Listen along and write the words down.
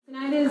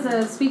is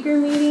a speaker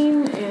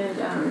meeting,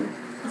 and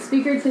the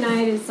speaker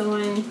tonight is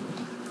someone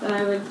that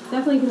I would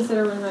definitely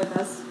consider one of my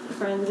best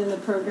friends in the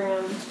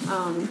program,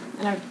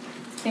 and I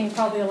think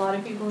probably a lot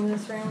of people in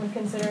this room would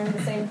consider him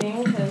the same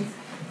thing, because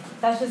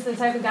that's just the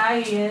type of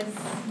guy he is.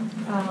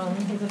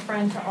 He's a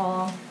friend to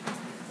all,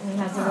 and he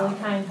has a really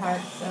kind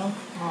heart, so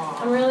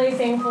I'm really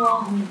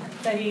thankful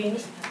that he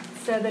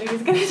said that he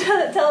was going to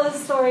tell his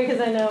story,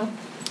 because I know,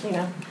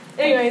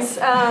 Anyways,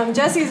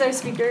 Jesse's our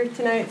speaker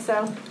tonight,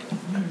 so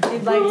if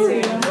you'd like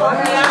to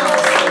walk me out.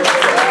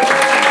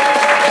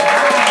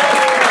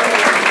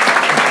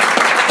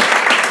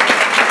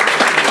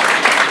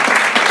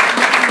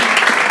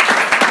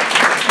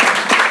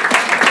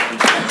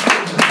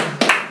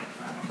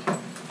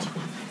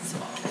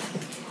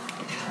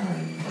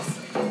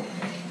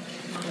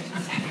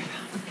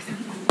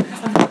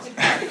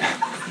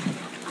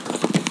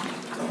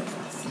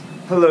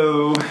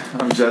 Hello,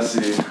 I'm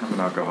Jesse. I'm an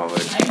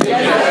alcoholic.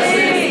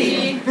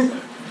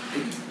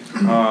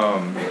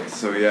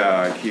 So yeah,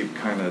 I keep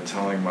kind of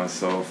telling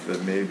myself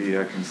that maybe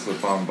I can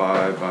slip on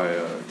by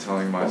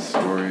telling my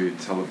story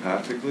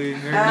telepathically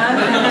here. But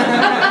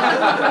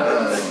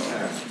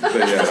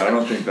yeah, I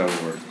don't think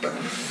that'll work.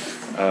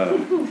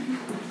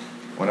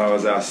 When I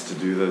was asked to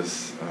do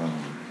this,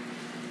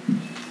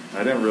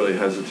 I didn't really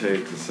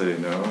hesitate to say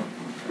no.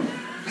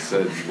 I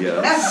said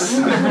yes.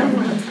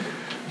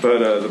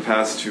 But the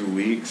past 2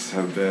 weeks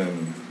have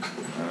been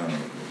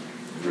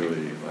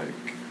really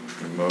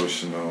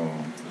emotional,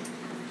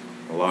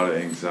 a lot of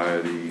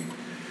anxiety,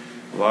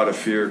 a lot of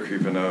fear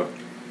creeping up,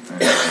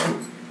 and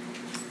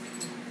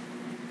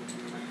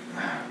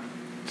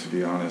to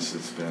be honest,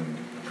 it's been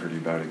a pretty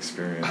bad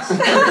experience.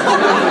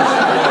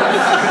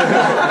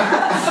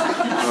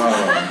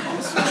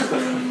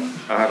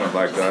 I haven't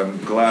liked that. I'm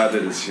glad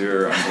that it's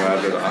here. I'm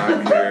glad that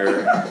I'm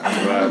here.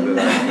 I'm glad that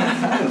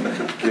I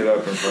can get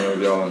up in front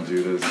of y'all and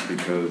do this,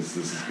 because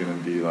this is going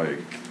to be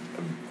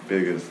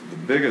the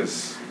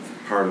biggest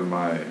part of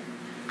my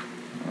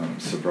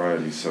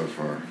sobriety so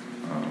far.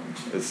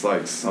 It's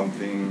like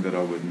something that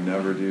I would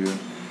never do,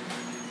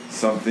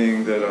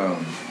 something that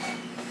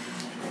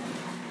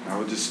I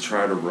would just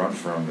try to run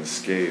from,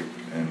 escape,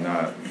 and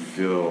not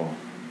feel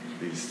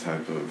these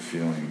type of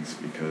feelings,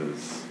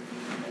 because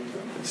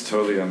it's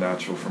totally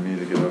unnatural for me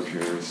to get up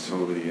here. It's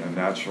totally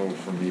unnatural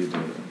for me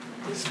to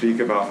speak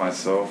about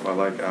myself. I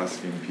like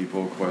asking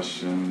people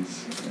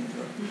questions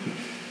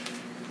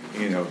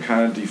and,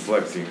 kind of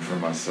deflecting from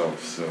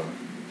myself. So,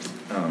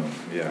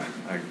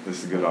 this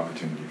is a good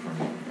opportunity for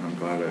me. I'm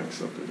glad I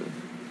accepted it.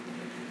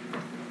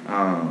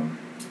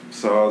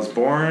 So I was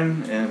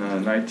born in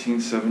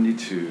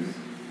 1972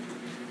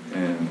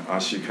 in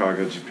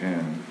Ashikaga,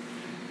 Japan.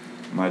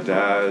 My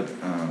dad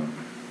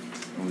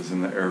was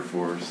in the Air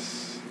Force.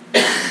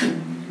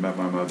 And met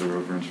my mother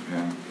over in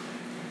Japan.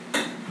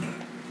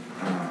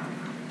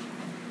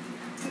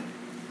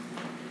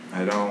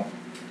 I don't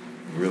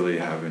really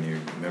have any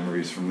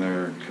memories from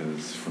there,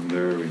 because from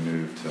there we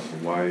moved to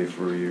Hawaii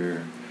for a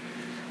year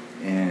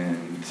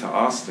and to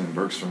Austin,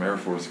 Bergstrom Air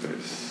Force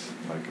Base,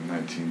 in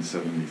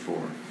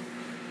 1974.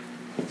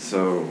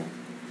 So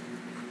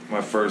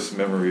my first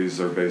memories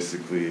are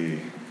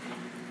basically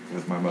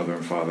with my mother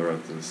and father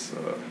at this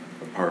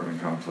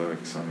apartment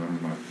complex. I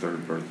remember my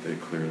 3rd birthday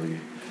clearly.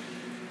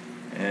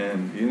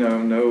 And,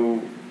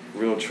 no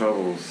real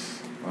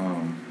troubles.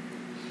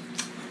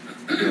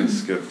 Let's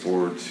skip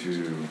forward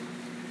to,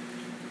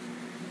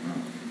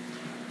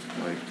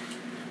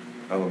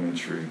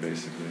 elementary,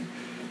 basically.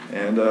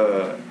 And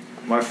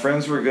my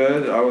friends were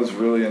good. I was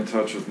really in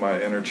touch with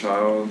my inner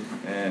child,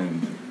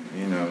 and,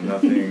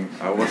 nothing,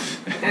 I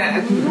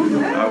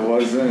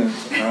wasn't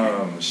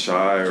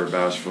shy or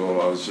bashful.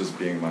 I was just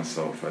being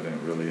myself. I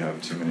didn't really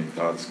have too many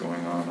thoughts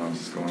going on. I was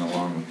just going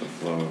along with the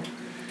flow.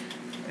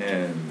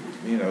 And,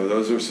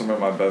 those are some of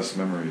my best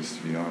memories,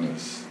 to be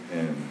honest.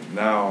 And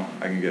now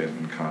I can get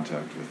in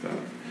contact with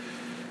that.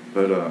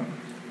 But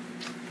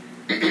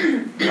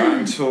not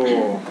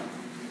until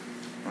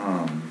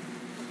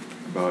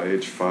about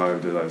age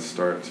 5 did I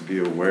start to be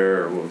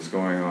aware of what was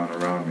going on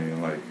around me,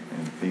 and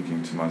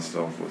thinking to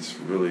myself, what's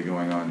really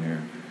going on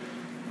here.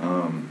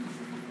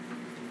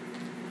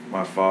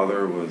 My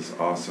father was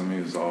awesome.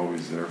 He was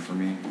always there for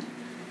me,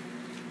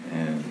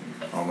 and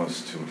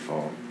almost to a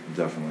fault.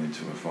 Definitely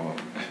to a fault.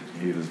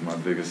 He was my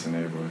biggest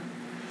enabler.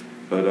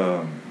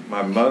 But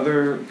my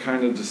mother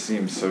kind of just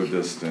seemed so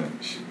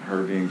distant.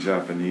 Her being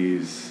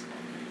Japanese,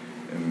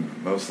 and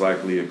most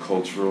likely a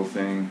cultural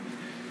thing,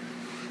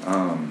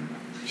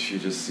 she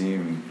just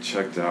seemed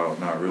checked out,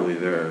 not really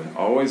there.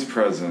 Always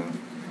present,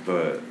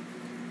 but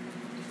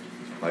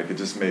it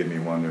just made me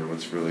wonder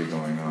what's really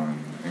going on.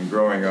 And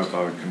growing up,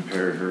 I would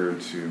compare her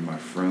to my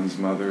friends'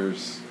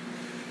 mothers,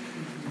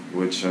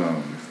 which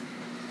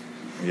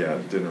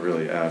didn't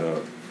really add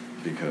up,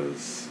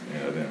 because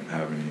I didn't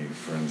have any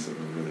friends that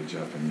were really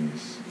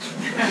Japanese.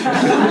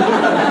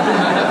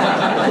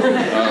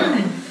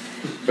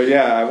 But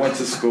yeah, I went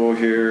to school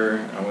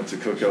here. I went to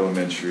Cook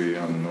Elementary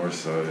on the north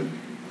side.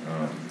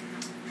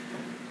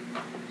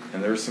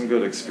 And there were some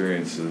good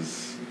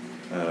experiences.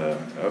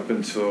 Up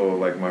until,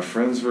 like, my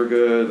friends were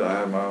good, I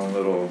had my own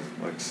little,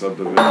 like,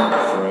 subdivision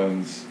of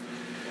friends.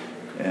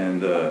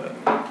 And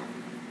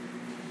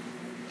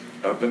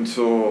up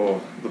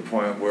until the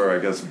point where I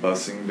guess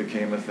busing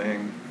became a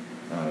thing,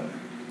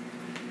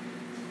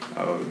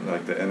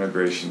 like the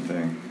integration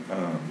thing,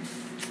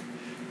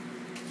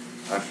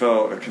 I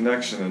felt a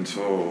connection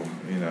until,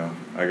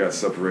 I got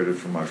separated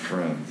from my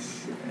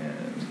friends.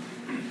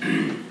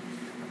 And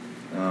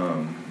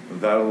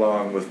that,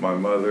 along with my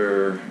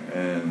mother,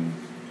 and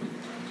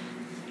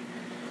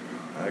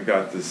I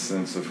got this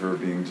sense of her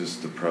being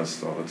just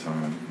depressed all the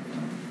time.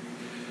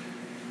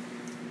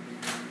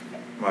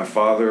 My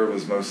father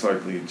was most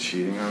likely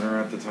cheating on her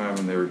at the time,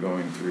 and they were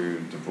going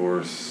through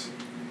divorce,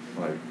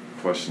 like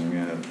questioning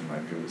it,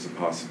 like it was a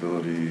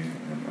possibility,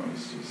 and I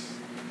was just,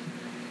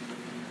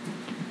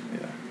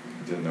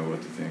 didn't know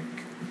what to think.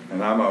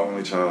 And I'm an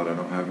only child. I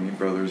don't have any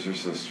brothers or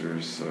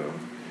sisters, so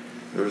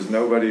there was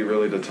nobody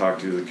really to talk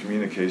to. The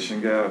communication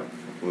gap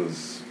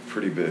was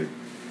pretty big.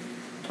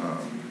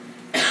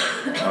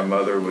 My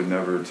mother would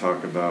never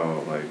talk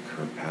about, like,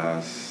 her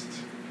past,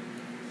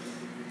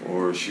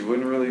 or she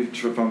wouldn't really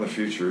trip on the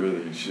future,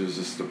 really. She was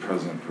just a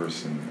present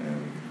person,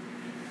 and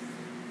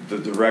the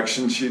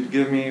direction she'd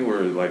give me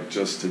were, like,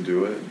 just to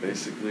do it,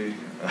 basically.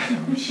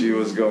 She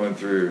was going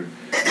through,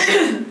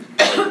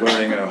 like,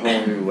 learning a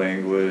whole new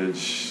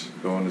language,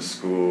 going to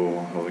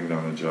school, holding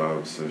down a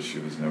job, so she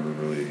was never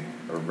really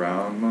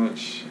around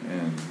much.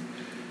 And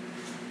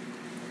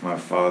my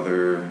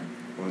father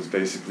was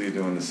basically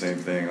doing the same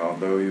thing.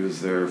 Although he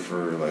was there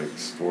for, like,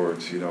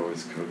 sports, he'd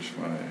always coach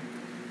my,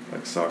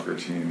 like, soccer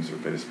teams or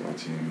baseball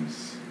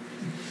teams.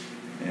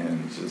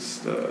 And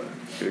just a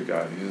good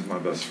guy. He was my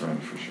best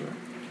friend for sure.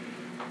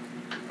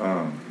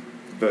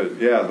 But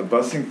yeah, the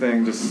busing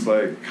thing just,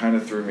 like, kind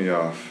of threw me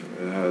off.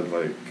 It had,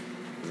 like,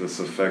 this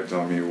effect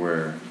on me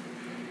where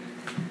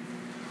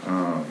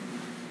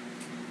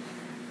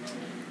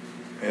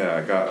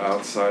I got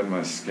outside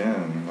my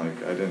skin.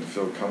 Like, I didn't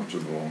feel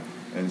comfortable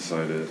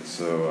inside it,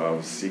 so I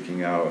was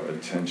seeking out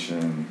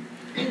attention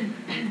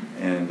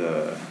and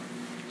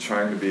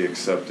trying to be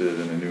accepted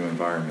in a new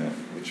environment,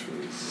 which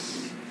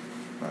was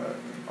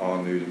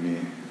all new to me,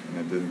 and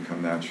it didn't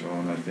come natural.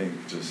 And I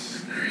think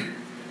just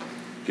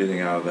getting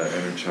out of that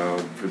inner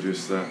child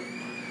produced that.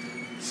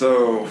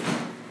 So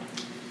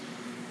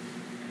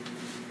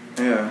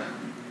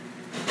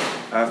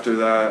after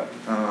that,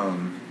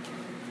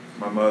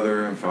 my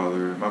mother and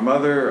father. My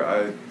mother,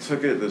 I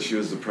took it that she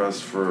was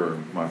depressed for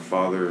my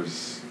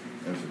father's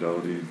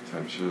infidelity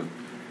type shit.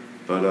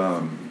 But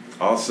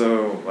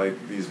also, like,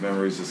 these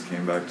memories just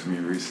came back to me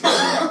recently.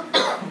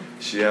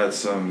 She had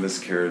some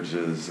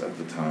miscarriages at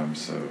the time,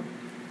 so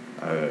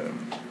I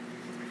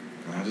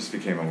just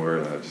became aware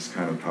of that. It just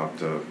kind of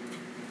popped up,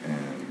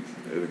 and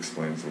it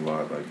explains a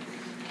lot. Like,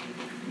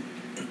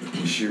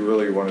 she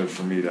really wanted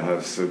for me to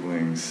have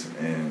siblings,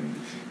 and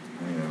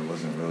it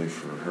wasn't really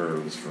for her,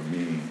 it was for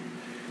me.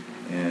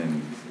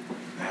 And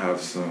have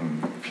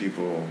some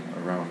people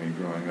around me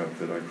growing up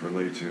that I could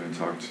relate to and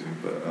talk to,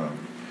 but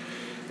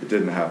it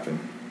didn't happen.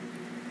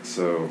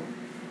 So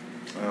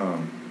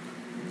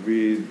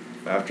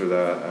after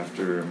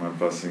my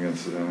busing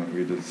incident,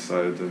 we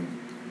decided to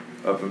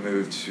up and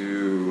move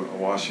to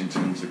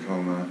Washington,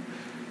 Tacoma,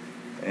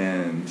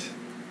 and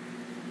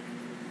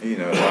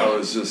that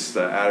was just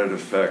the added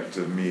effect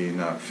of me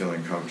not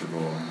feeling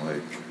comfortable.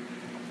 Like,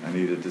 I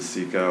needed to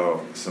seek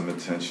out some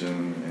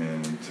attention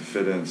and to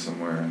fit in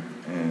somewhere.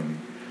 And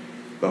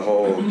the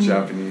whole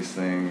Japanese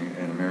thing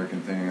and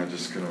American thing, I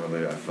just couldn't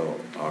relate. I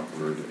felt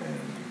awkward and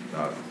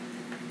not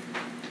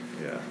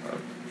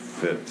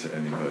fit to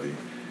anybody.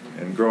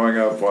 And growing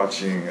up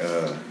watching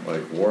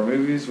like war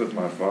movies with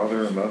my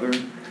father and mother,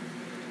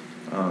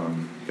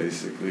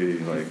 basically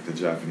like the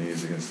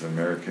Japanese against the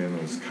American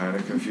was kind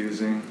of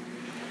confusing.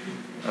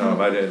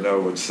 I didn't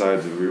know which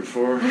side to root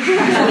for. And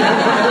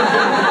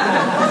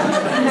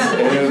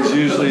it was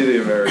usually the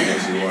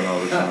Americans who won all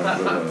the time.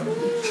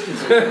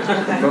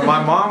 But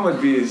my mom would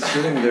be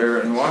sitting there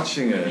and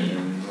watching it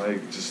and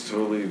like just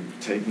totally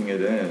taking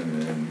it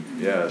in. And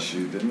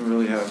she didn't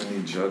really have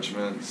any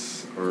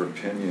judgments or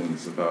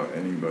opinions about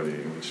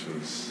anybody, which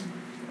was,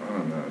 I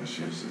don't know,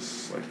 she was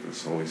just like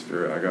this Holy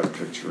Spirit. I got a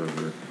picture of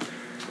her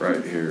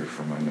right here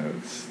for my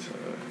notes to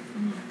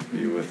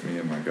be with me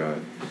and my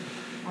God.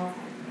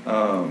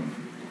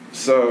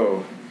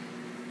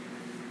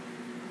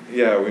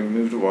 We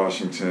moved to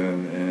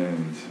Washington,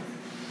 and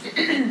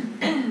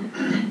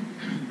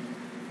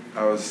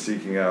I was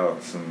seeking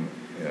out some,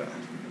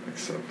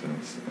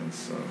 acceptance and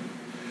some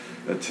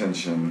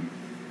attention,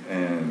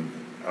 and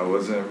I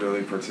wasn't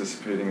really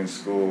participating in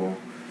school.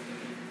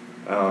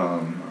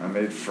 I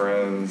made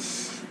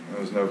friends,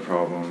 there was no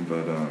problem,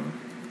 but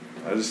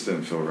I just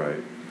didn't feel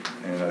right,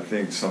 and I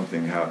think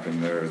something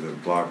happened there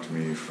that blocked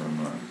me from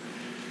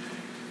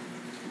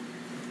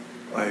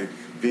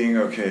being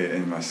okay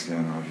in my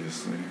skin,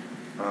 obviously.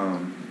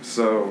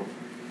 So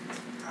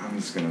I'm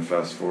just going to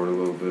fast forward a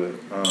little bit.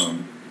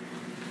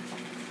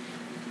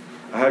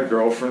 I had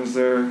girlfriends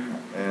there,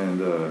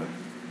 and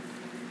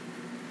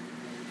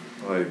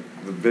like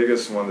the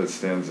biggest one that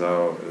stands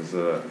out is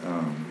a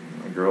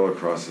girl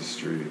across the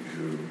street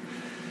who,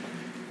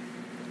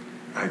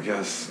 I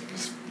guess,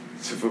 is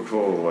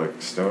typical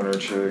like stoner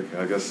chick.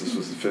 I guess this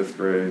was the 5th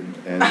grade,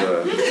 and and I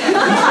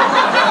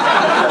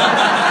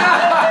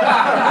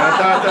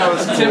thought that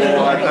was cool.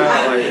 I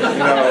thought, like, you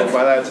know,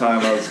 by that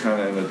time I was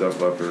kind of in the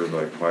Def Leppard,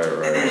 like Quiet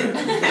Riot,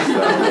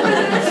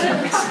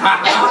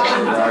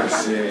 rock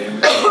scene,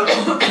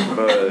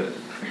 but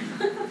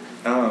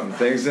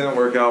things didn't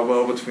work out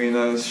well between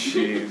us.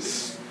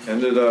 She's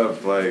ended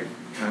up like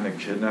kind of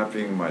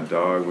kidnapping my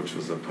dog, which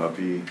was a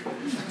puppy,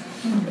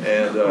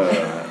 and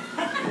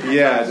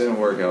yeah, it didn't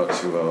work out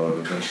too well.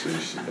 Eventually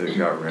it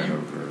got ran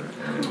over,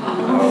 and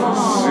I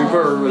was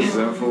super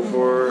resentful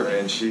for her,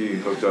 and she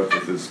hooked up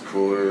with this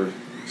cooler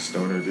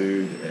stoner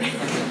dude and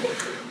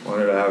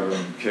wanted to have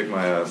him kick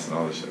my ass and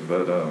all this shit,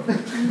 but yeah,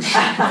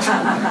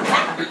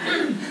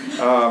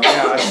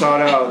 I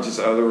sought out just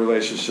other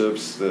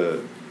relationships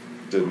that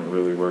didn't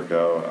really work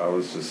out. I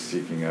was just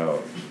seeking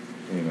out,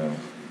 you know,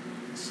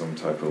 some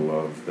type of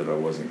love that I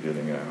wasn't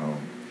getting at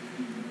home.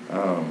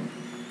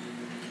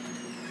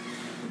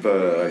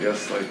 But I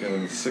guess like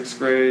in 6th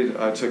grade,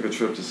 I took a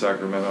trip to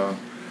Sacramento.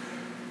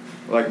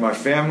 Like my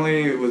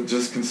family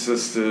just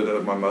consisted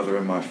of my mother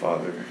and my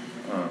father.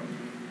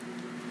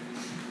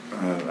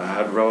 I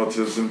had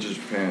relatives in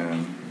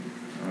Japan,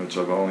 which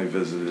I've only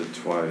visited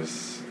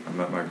twice. I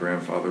met my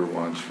grandfather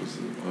once, was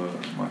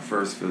my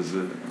first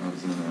visit. I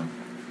was in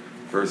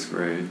 1st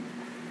grade.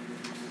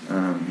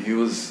 He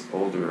was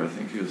older. I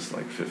think he was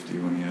like 50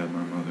 when he had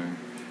my mother.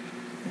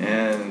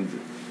 And,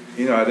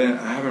 you know, I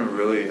haven't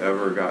really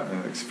ever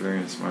gotten to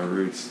experience my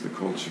roots, the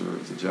culture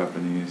of the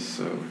Japanese,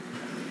 so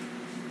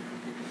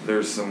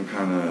there's some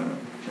kind of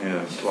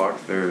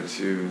block there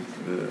too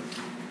that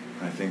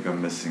I think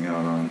I'm missing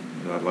out on,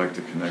 that I'd like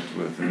to connect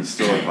with, and it's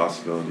still a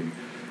possibility.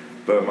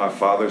 But my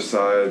father's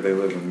side, they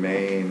live in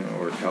Maine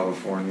or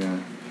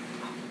California,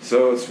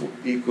 so it's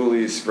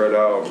equally spread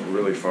out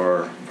really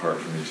far apart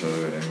from each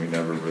other, and we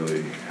never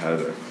really had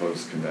a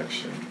close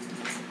connection.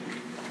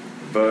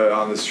 But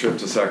on this trip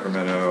to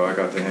Sacramento, I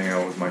got to hang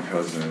out with my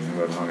cousin,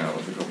 who I'd hung out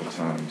with a couple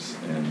times,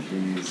 and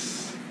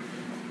he's,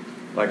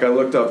 like, I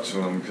looked up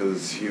to him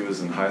because he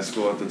was in high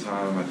school at the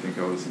time. I think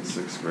I was in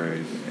 6th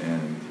grade,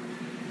 and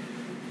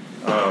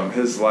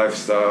his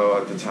lifestyle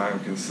at the time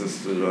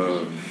consisted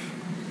of,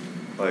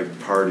 like,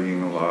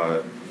 partying a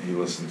lot. He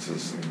listened to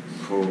some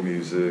cool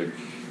music.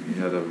 He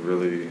had a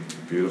really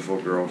beautiful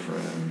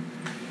girlfriend,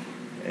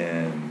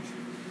 and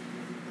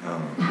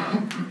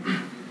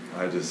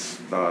I just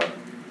thought,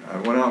 I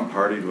went out and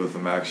partied with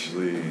him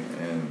actually,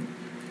 and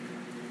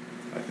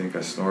I think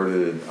I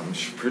snorted, I'm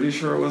pretty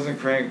sure it wasn't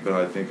crank, but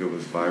I think it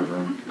was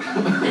Vibram.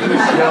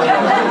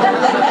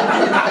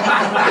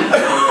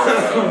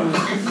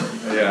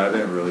 Yeah, I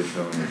didn't really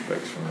feel any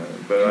effects from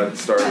it, but I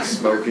started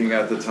smoking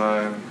at the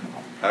time.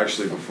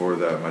 Actually, before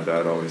that, my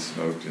dad always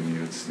smoked, and he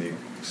would sneak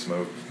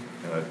smoke,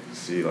 and I'd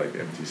see like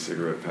empty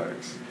cigarette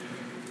packs,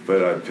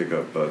 but I'd pick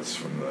up butts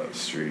from the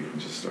street and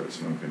just start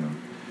smoking them.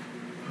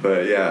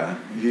 But yeah,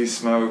 he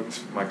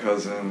smoked, my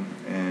cousin,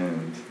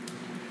 and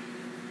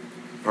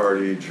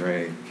party,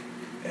 drank,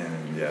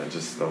 and yeah,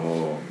 just the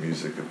whole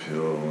music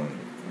appeal and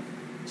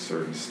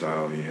certain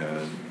style he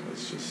had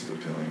was just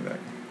appealing, that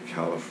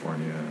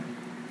California,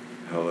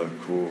 hella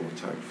cool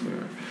type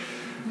flair.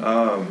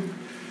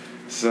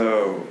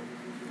 So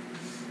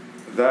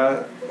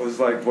that was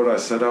like what I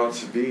set out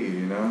to be,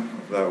 you know?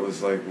 That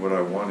was like what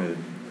I wanted.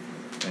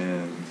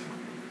 And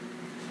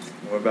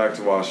went back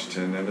to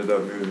Washington, ended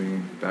up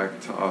moving back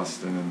to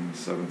Austin in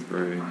 7th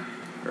grade,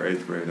 or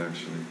 8th grade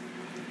actually.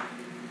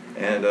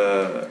 And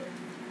it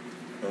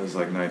was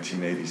like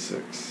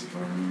 1986, if I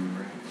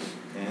remember right.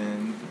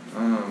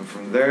 And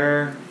from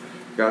there,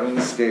 got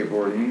into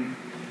skateboarding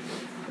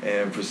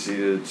and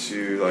proceeded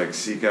to like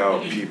seek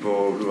out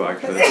people who I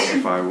could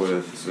identify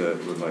with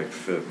that would like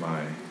fit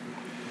my,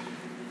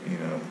 you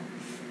know,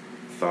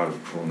 thought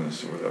of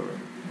coolness or whatever.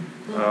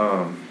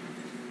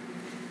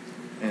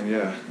 And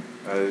yeah,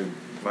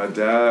 my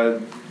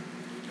dad,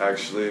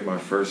 actually, my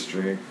first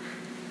drink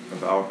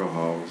of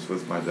alcohol was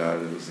with my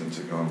dad. It was in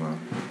Tacoma,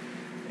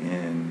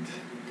 and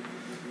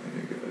I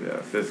think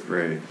 5th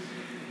grade.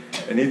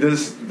 And he did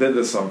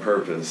this on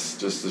purpose,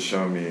 just to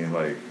show me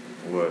like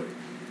what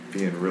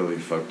being really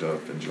fucked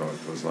up and drunk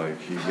was like.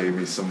 He gave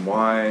me some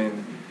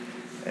wine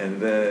and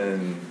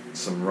then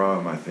some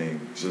rum, I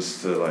think,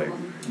 just to like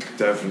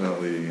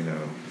definitely, you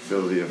know,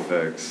 feel the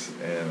effects.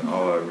 And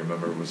all I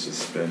remember was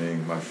just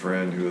spinning. My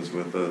friend who was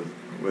with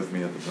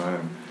me at the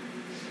time,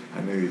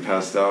 I knew he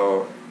passed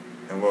out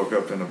and woke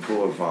up in a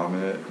pool of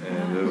vomit,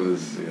 and it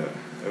was,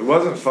 it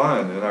wasn't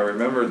fun, and I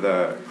remembered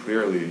that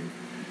clearly,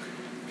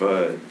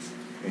 but,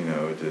 you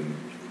know, it didn't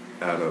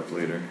add up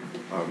later,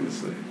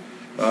 obviously.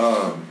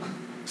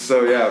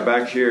 So yeah,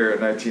 back here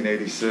in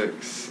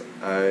 1986,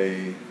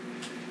 I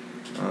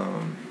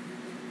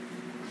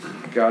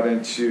got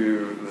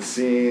into the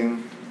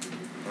scene.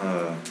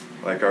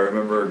 Like I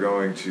remember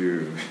going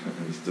to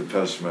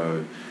Depeche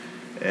Mode,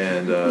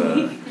 and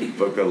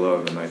Book of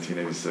Love in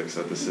 1986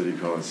 at the City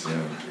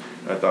Coliseum.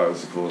 I thought it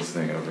was the coolest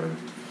thing ever.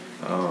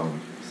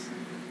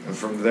 And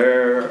from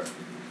there,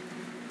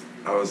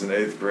 I was in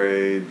 8th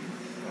grade.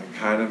 I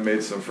kind of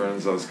made some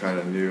friends. I was kind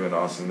of new in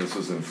Austin. This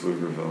was in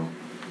Pflugerville.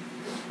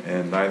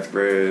 And 9th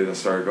grade, I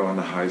started going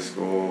to high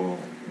school,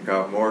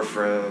 got more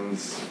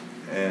friends,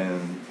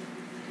 and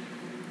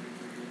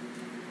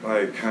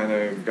like kind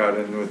of got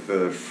in with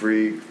the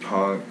freak,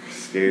 punk,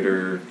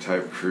 skater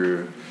type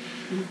crew.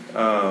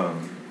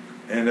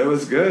 And it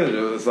was good.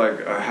 It was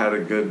like I had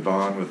a good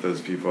bond with those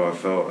people. I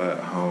felt at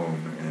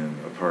home and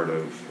a part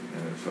of,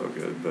 and it felt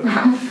good. But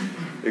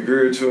it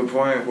grew to a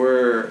point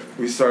where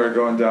we started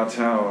going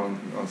downtown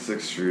on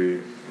 6th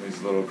Street,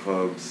 these little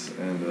clubs,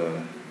 and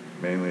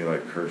mainly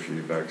like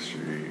Curfew,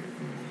 Backstreet,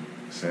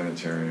 and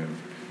Sanitarium,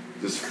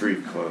 just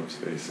freak clubs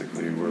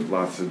basically, with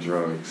lots of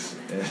drugs.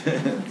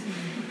 And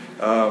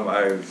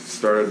I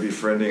started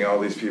befriending all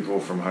these people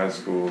from high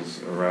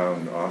schools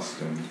around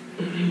Austin,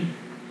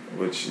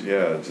 which,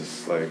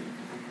 just like,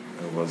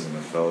 it wasn't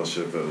a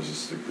fellowship, it was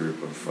just a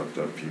group of fucked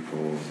up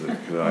people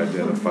that could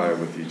identify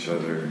with each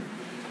other.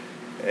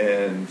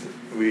 And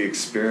we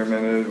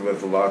experimented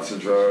with lots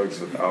of drugs,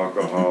 with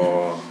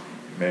alcohol,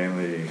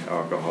 mainly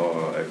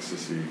alcohol,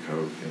 ecstasy,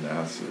 coke, and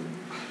acid.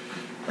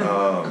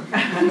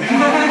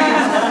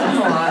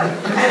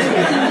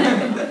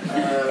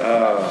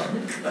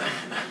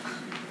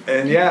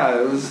 And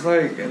it was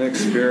like an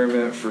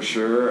experiment for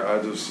sure.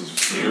 I just was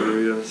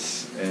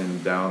curious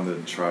and down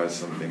to try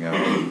something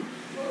out.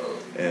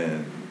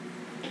 And,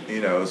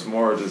 it was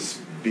more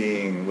just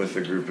being with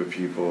a group of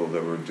people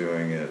that were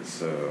doing it,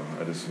 so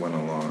I just went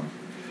along.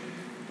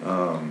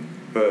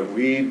 But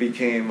weed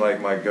became like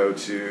my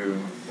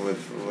go-to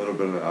with a little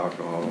bit of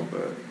alcohol,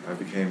 but I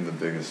became the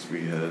biggest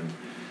weed head.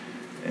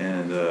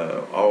 And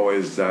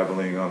always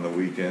dabbling on the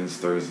weekends,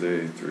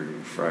 Thursday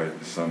through Friday,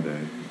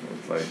 Sunday,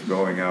 with like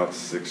going out to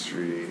 6th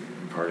Street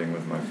and partying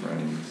with my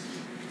friends.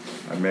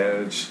 I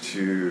managed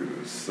to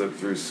slip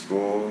through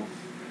school,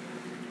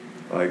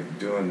 like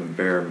doing the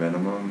bare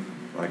minimum.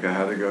 Like I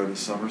had to go to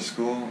summer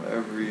school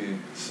every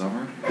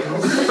summer. And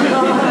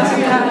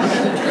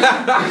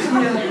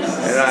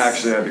I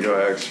actually had to go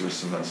extra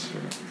semester,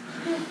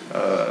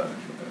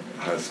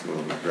 high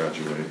school to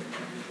graduate.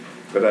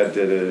 But I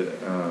did it,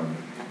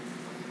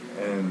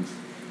 and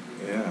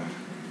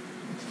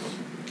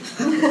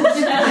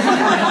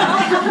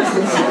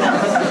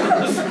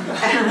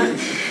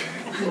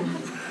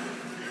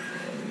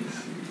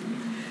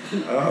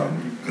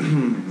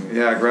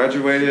I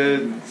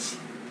graduated,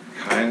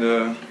 kind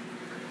of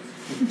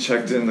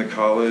checked into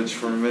college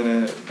for a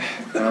minute.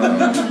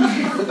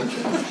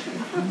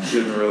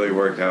 Didn't really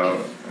work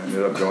out. I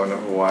ended up going to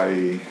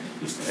Hawaii,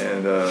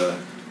 and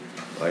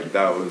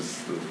that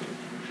was the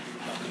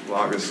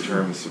longest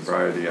term of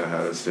sobriety I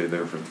had. I stayed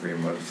there for 3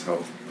 months. I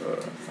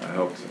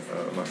helped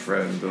my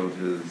friend build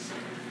his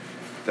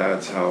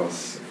dad's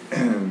house,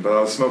 but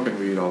I was smoking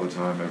weed all the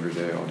time, every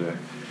day, all day.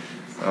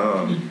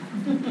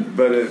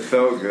 But it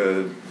felt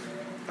good.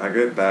 I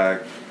get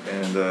back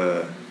and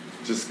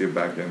just get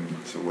back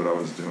into what I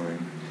was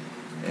doing.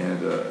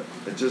 And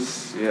it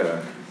just,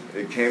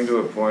 it came to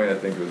a point, I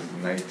think it was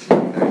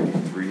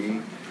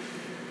 1993,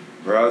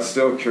 where I was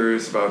still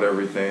curious about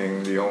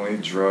everything. The only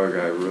drug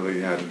I really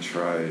hadn't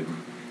tried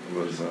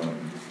was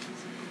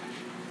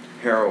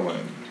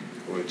heroin,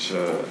 which,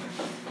 I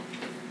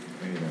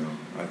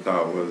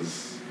thought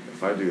was,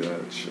 if I do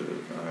that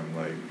shit, I'm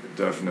like,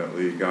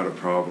 definitely got a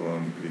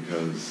problem,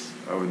 because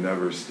I would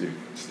never stick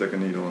a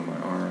needle in my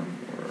arm,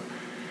 or,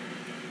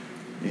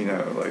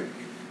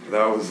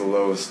 that was the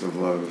lowest of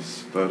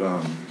lows. But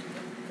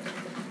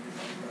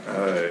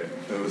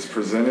it was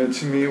presented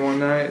to me one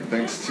night,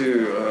 thanks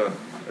to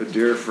a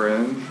dear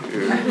friend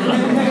who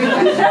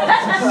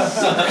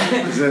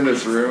is in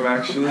this room,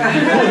 actually.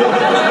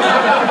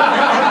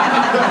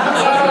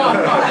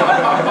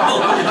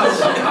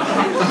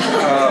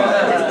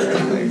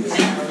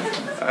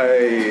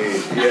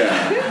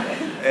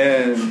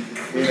 And,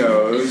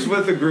 it was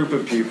with a group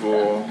of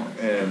people,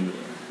 and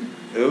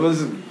it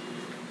was,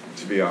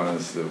 to be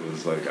honest, it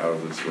was like out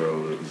of this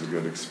world. It was a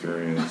good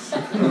experience.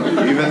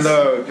 Even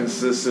though it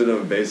consisted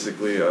of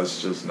basically us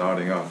just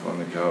nodding off on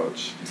the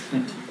couch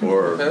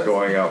or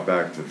going out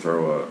back to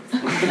throw up.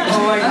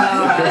 Oh my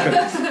God.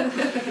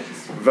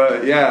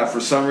 But for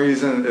some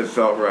reason it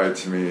felt right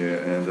to me,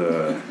 and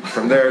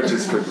from there it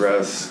just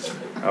progressed.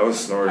 I was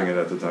snorting it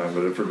at the time,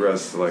 but it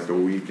progressed to like a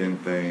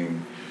weekend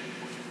thing.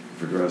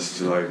 Progressed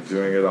to like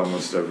doing it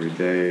almost every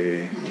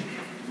day.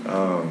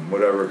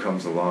 Whatever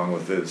comes along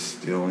with it,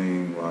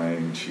 stealing,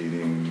 lying,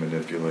 cheating,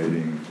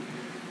 manipulating.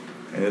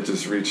 And it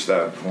just reached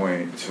that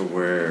point to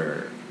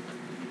where,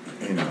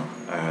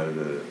 I had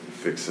to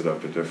fix it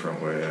up a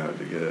different way. I had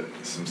to get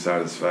some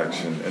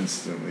satisfaction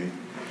instantly.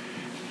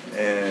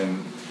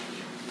 And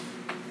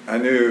I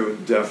knew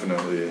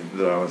definitely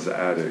that I was an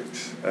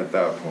addict at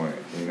that point,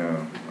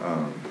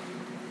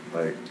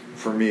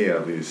 for me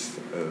at least,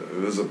 it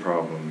was a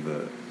problem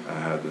that I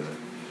had to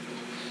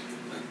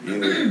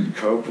either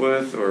cope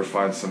with or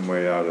find some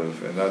way out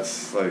of. And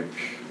that's like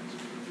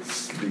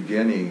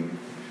beginning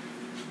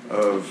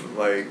of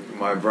like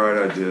my bright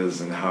ideas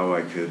and how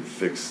I could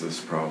fix this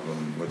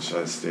problem, which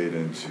I stayed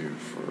into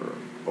for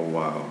a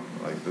while.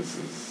 Like this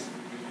is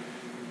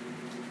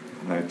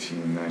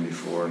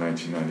 1994,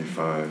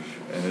 1995,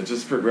 and it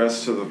just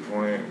progressed to the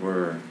point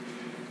where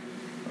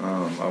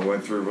I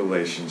went through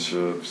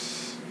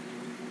relationships.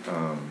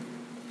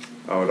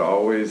 I would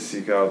always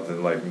seek out the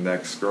like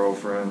next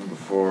girlfriend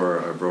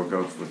before I broke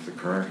up with the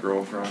current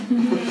girlfriend.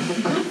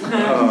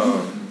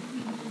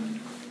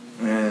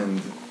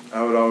 And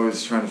I would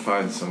always try to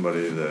find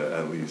somebody that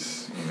at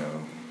least,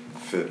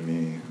 fit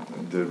me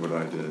and did what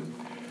I did.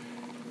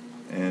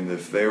 And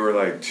if they were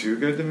like too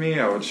good to me,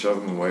 I would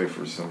shove them away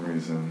for some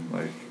reason.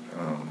 Like,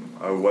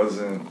 I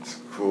wasn't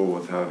cool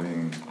with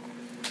having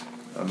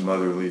a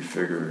motherly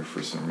figure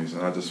for some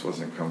reason. I just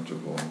wasn't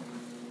comfortable.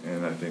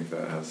 And I think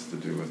that has to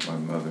do with my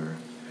mother.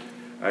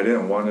 I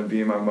didn't want to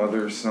be my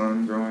mother's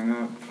son growing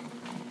up,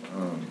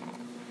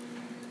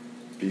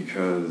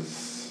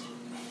 because,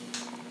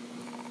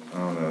 I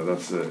don't know,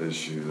 that's the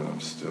issue that I'm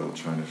still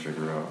trying to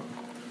figure out.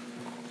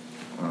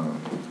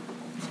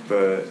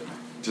 But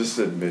just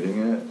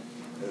admitting it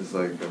is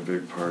like a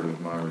big part of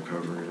my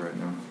recovery right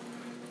now.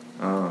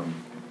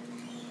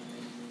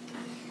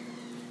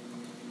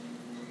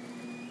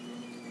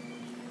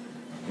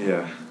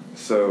 Yeah,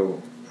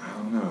 so I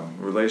don't know.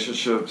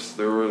 Relationships,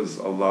 there was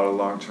a lot of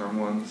long-term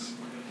ones,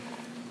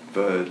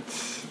 but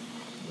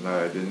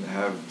I didn't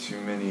have too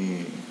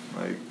many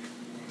like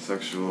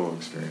sexual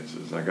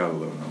experiences. I got a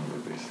low number,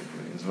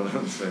 basically, is what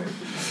I'm saying.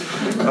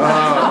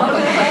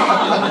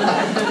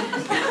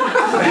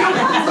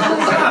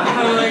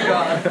 Oh my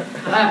God.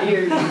 I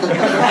hear you.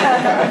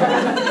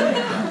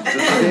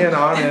 Just being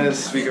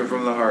honest, speaking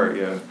from the heart,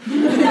 yeah.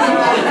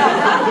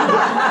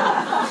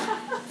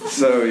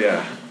 So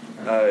yeah,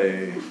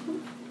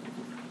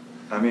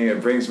 I mean,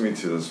 it brings me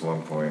to this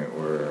one point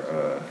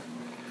where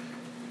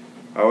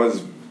I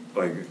was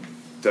like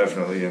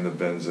definitely into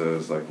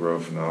benzos like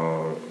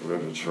Rofinol,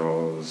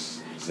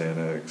 Rivotrols,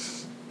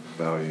 Xanax,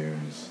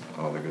 Valiums,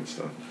 all the good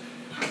stuff.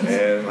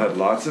 And had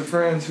lots of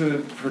friends who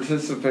would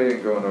participate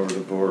in going over the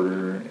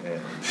border.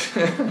 And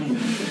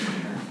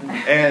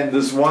and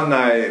this one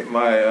night,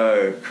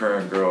 my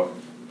current girl,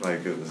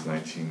 like it was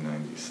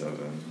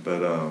 1997,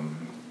 but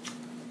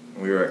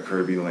we were at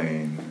Kirby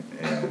Lane,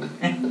 and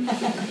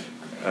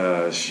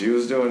she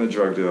was doing a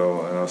drug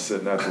deal, and I was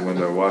sitting at the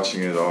window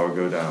watching it all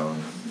go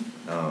down,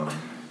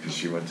 because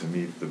she went to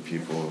meet the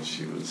people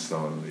she was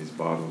selling these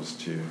bottles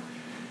to.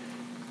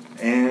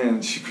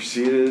 And she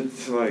proceeded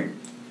to,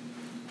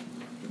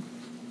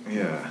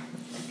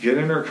 get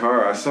in her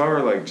car. I saw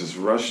her, just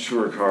rush to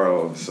her car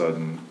all of a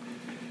sudden,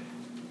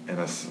 and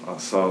I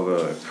saw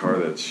the car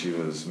that she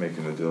was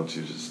making a deal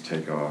to just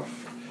take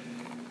off.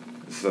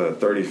 It's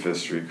 35th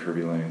Street,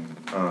 Kirby Lane.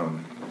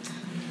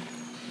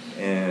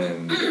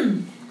 And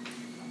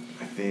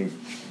I think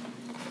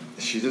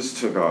she just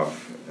took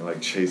off,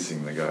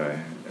 chasing the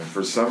guy. And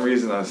for some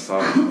reason I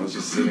was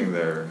just sitting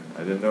there.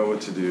 I didn't know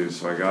what to do,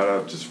 so I got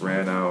up, just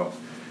ran out.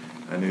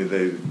 I knew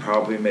they'd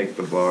probably make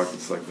the block.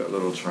 It's like that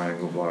little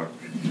triangle block.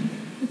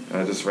 And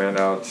I just ran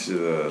out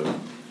to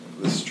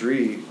the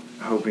street,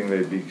 hoping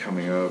they'd be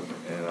coming up.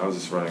 And I was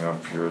just running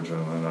off pure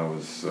adrenaline. I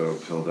was so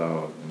pilled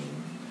out and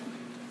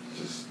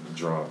just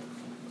drunk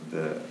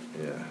that,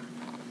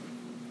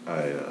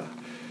 I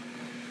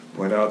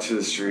went out to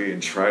the street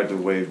and tried to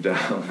wave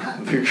down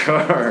the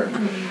car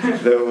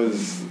that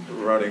was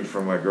running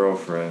from my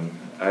girlfriend.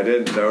 I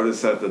didn't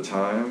notice at the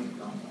time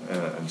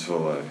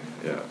until I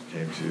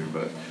came to,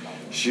 but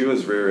she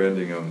was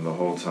rear-ending him the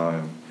whole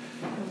time.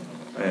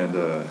 And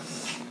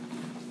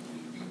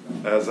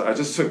as I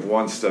just took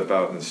one step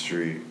out in the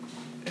street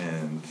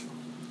and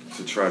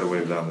to try to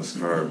wave down this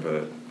car,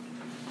 but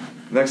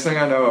next thing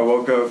I know, I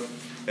woke up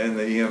in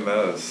the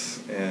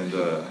EMS and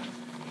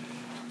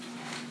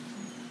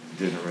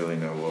didn't really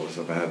know what was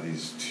up. I had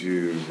these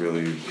 2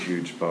 really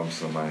huge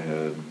bumps on my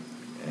head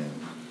and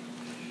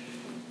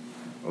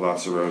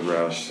lots of road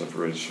rash,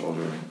 separated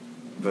shoulder.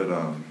 But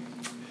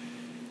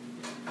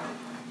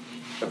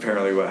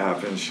apparently what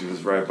happened, she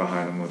was right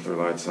behind him with her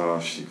lights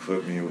off. She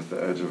clipped me with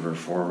the edge of her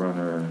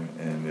 4Runner,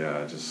 and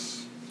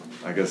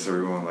I guess they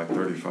were going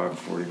 35,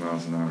 40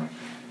 miles an hour.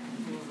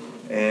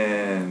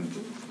 And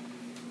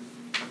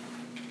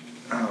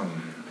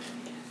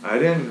I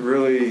didn't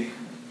really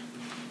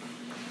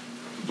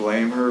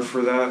blame her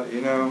for that,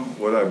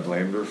 What I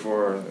blamed her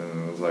for,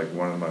 and it was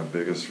one of my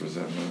biggest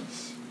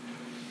resentments,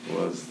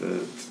 was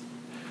that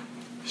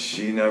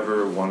she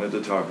never wanted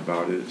to talk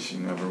about it. She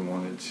never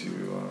wanted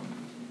to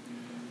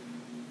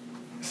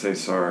say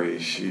sorry.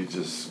 She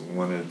just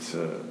wanted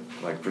to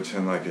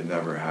pretend like it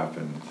never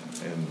happened.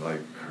 And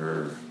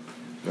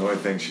the only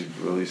thing she'd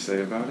really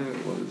say about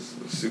it was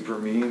super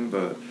mean,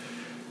 but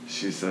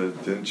she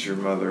said, "Didn't your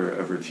mother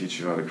ever teach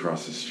you how to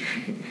cross the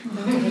street?"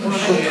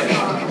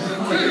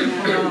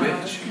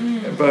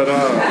 But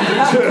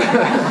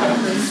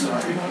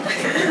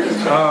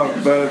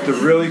but the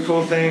really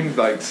cool thing,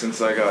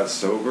 since I got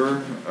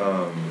sober,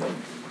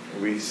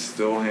 we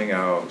still hang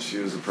out. She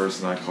was the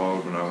person I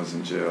called when I was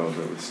in jail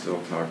that would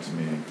still talk to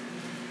me.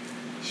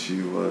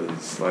 She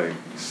was like,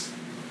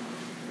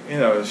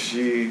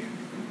 she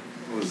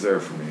was there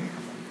for me.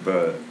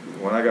 But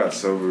when I got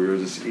sober, we were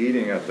just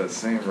eating at that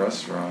same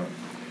restaurant.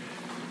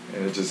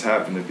 And it just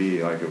happened to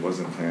be like it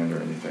wasn't planned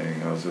or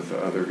anything. I was with the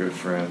other good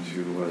friend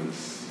who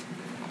was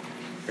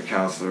a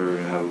counselor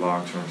and had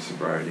long-term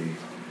sobriety.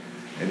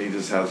 And he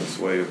just has this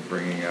way of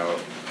bringing out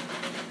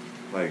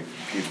like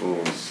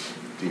people's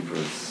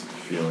deepest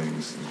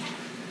feelings and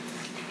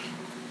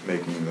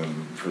making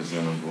them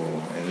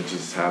presentable. And it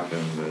just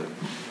happened that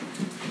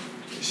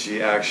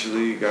she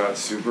actually got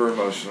super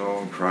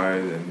emotional and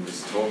cried and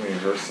just told me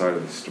her side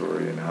of the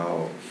story and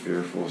how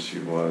fearful she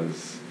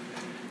was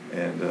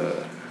and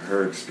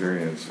her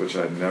experience, which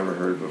I'd never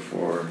heard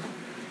before.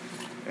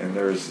 And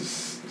there's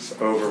this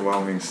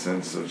overwhelming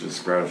sense of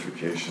just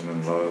gratification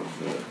and love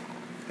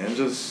and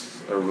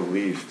just a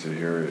relief to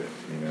hear it,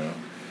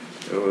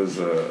 It was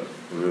a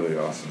really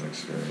awesome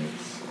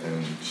experience.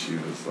 And she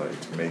was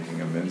like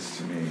making amends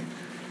to me,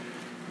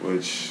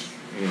 which,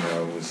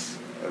 was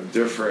a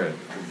different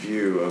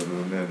view of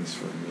amends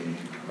for me.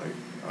 Like,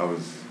 I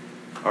was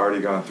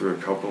already gone through a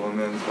couple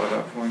amends by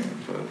that point,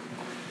 but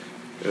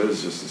it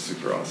was just a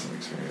super awesome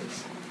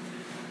experience.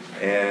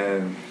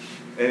 And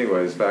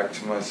anyways, back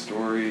to my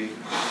story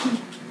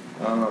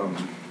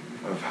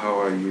of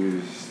how I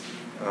used.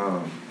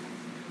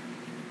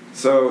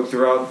 So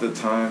throughout the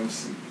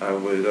times, I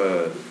would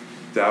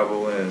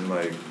dabble in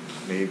like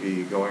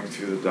maybe going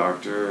to the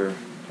doctor.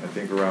 I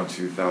think around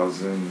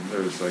 2000,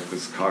 there was like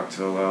this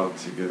cocktail out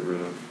to get rid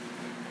of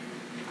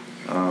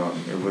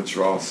your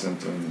withdrawal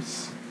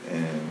symptoms,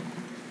 and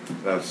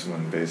that's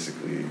when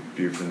basically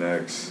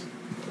Buprenex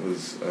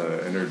was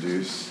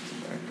introduced.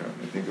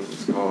 I think it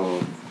was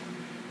called,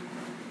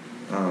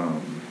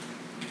 I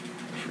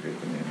forget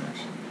the name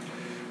actually.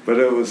 But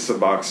it was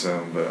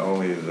Suboxone, but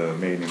only the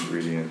main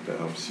ingredient that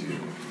helps you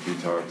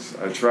detox.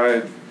 I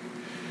tried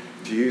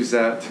to use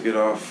that to get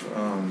off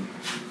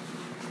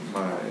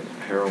my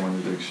heroin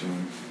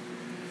addiction,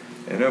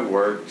 and it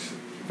worked,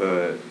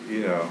 but,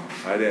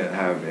 I didn't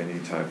have any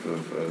type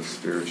of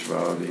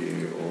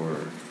spirituality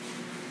or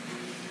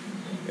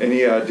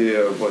any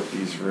idea of what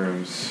these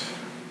rooms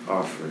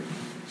offered.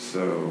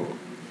 So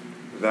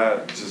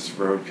that just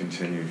road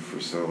continued for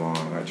so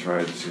long. I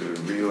tried to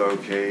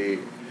relocate.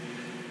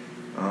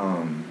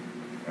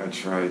 I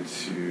tried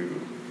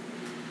to,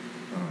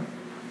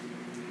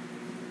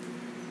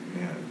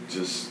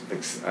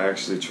 I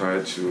actually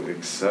tried to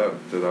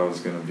accept that I was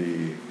going to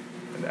be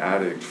an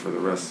addict for the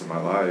rest of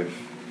my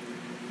life.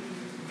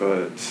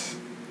 But,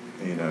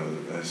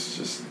 that's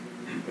just,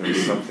 there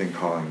was something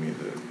calling me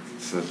that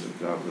said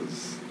that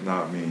was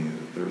not me,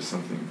 that there was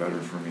something better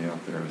for me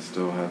out there. I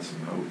still had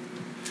some hope.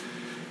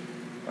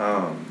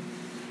 I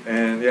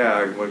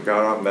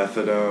got on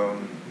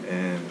methadone,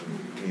 and,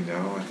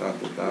 I thought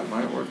that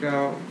might work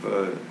out,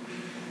 but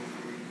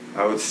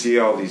I would see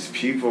all these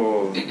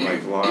people,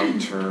 like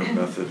long-term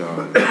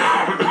methadone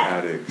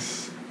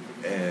addicts,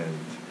 and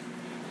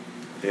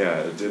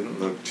it didn't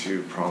look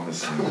too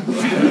promising.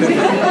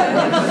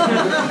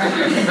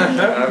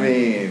 I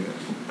mean,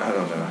 I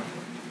don't know.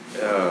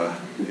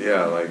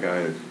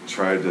 I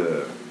tried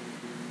to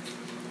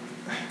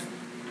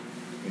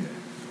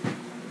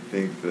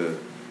think that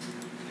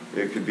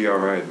it could be all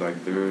right.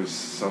 Like, there's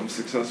some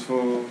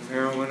successful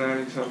heroin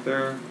addicts out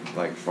there,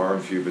 like far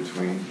and few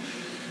between.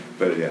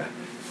 But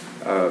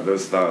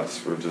those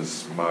thoughts were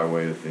just my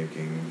way of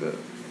thinking that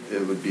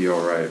it would be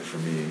all right for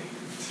me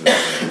to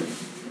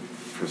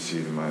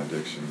proceed in my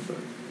addiction, but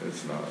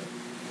it's not.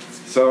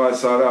 So I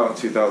sought out in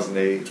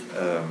 2008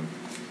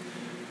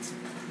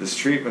 this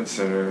treatment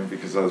center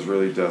because I was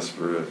really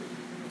desperate,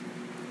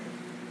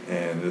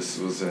 and this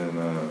was in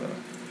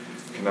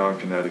Canal,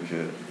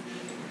 Connecticut,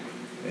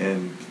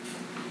 and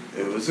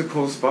it was a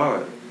cool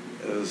spot.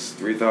 It was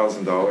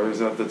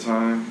 $3,000 at the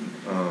time.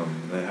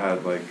 It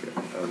had like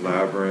a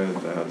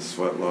labyrinth, it had a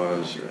sweat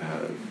lodge, it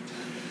had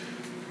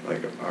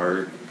like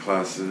art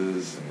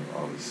classes and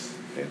all this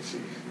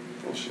fancy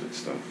bullshit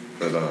stuff.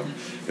 But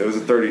it was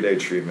a 30-day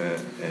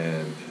treatment,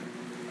 and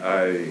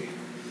I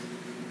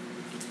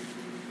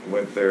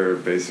went there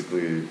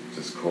basically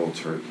just cold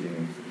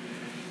turkey,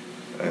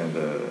 and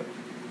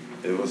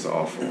it was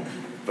awful.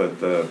 But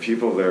the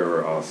people there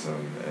were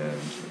awesome, and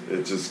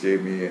it just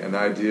gave me an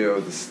idea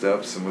of the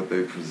steps and what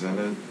they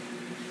presented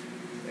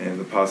and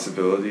the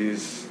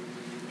possibilities.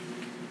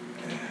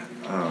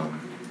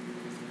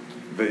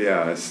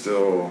 I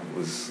still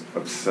was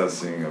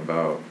obsessing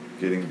about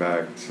getting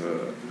back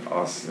to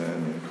Austin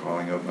and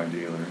calling up my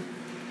dealer.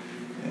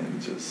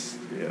 And just,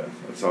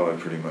 that's all I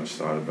pretty much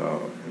thought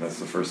about. And that's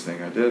the first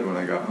thing I did when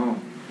I got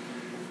home.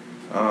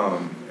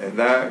 And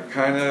that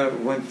kind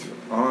of went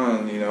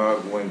on, I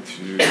went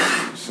through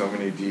so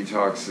many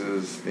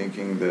detoxes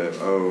thinking that,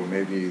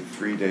 maybe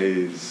 3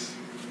 days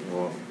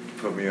will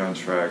put me on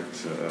track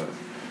to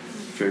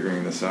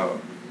figuring this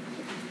out.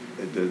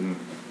 It didn't.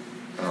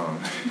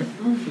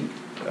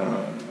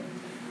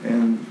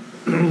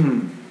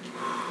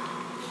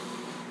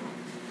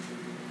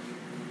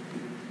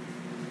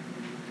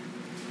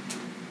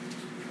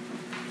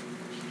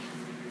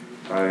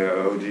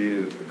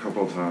 OD'd a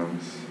couple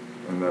times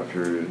in that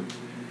period.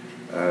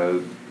 I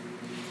had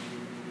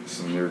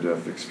some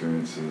near-death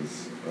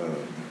experiences.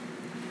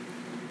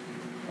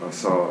 I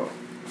saw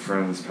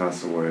friends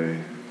pass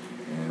away,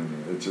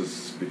 and it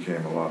just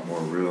became a lot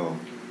more real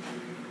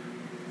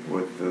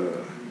what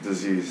the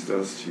disease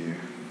does to you.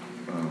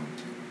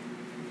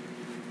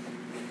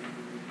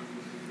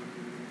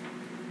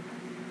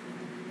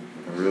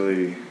 I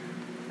really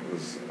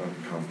was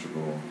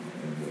uncomfortable,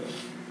 and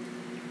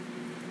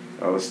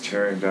I was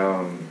tearing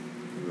down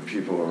the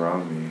people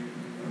around me.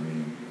 I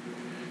mean,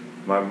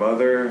 my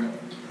mother,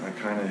 I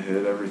kind of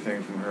hid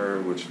everything from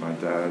her, which my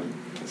dad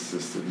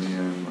assisted me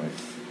in. Like,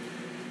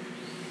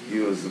 he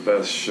was the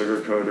best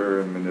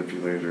sugarcoater and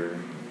manipulator,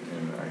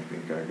 and I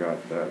think I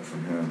got that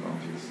from him,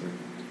 obviously.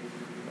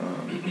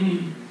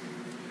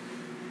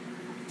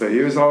 But he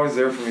was always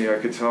there for me. I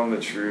could tell him the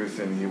truth,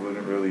 and he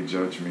wouldn't really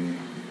judge me.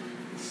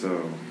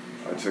 So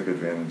I took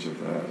advantage of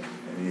that,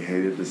 and he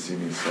hated to see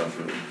me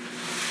suffer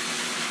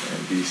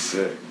and be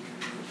sick.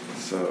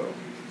 So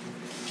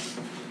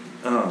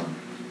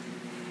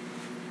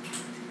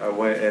I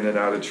went in and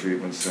out of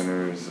treatment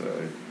centers.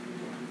 I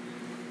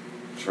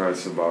tried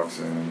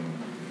Suboxone,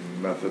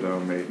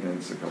 methadone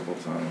maintenance a couple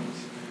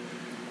times.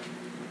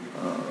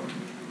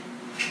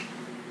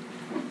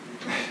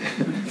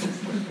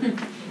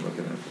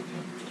 Looking at the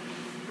time.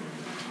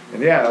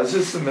 And yeah, it was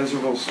just a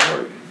miserable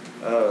story.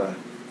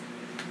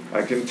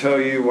 I can tell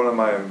you one of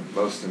my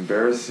most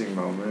embarrassing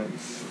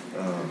moments,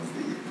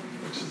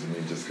 which is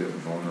me just getting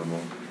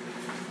vulnerable.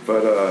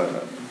 But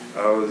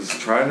I was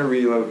trying to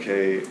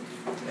relocate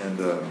and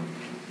to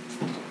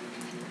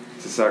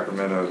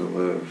Sacramento to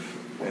live,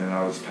 and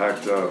I was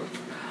packed up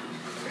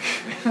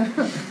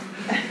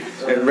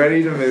and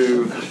ready to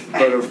move.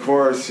 But of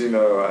course, you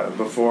know,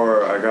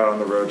 before I got on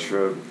the road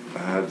trip, I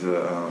had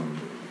to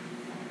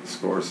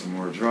score some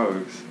more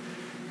drugs,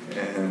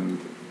 and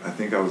I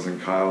think I was in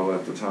Kyle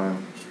at the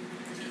time.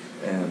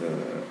 And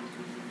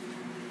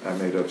I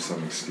made up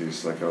some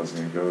excuse, like I was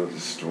going to go to the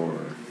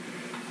store.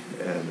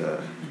 And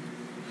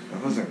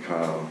it wasn't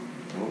Kyle.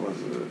 What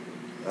was it?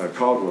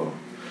 Caldwell.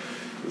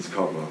 It was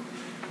Caldwell.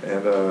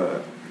 And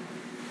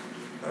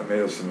I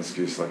made up some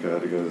excuse, like I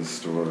had to go to the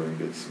store and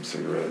get some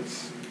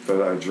cigarettes.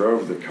 But I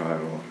drove to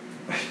Kyle,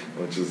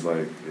 which is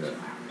like,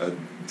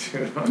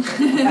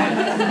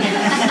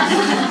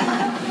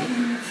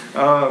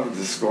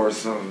 to score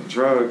some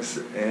drugs.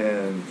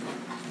 And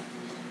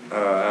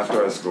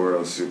after I scored, I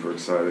was super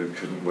excited.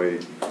 Couldn't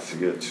wait to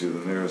get to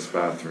the nearest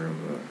bathroom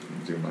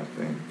to do my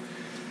thing.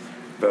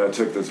 But I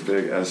took this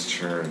big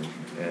S-churn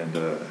and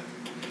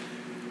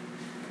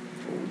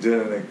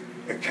didn't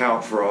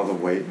account for all the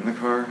weight in the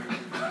car.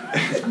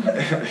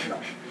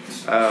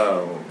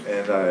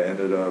 And I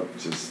ended up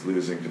just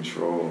losing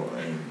control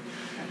and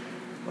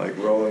like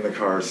rolling the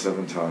car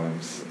 7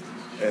 times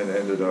and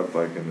ended up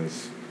like in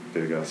this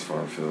big ass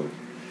farm field.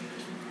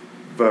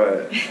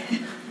 But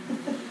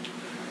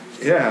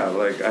yeah,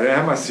 like I didn't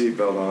have my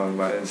seatbelt on.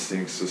 My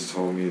instincts just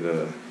told me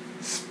to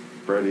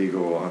spread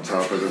eagle on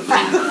top of the roof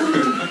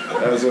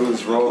as it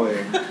was rolling,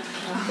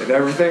 and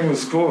everything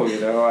was cool. You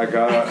know, I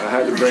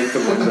had to break the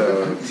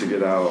window to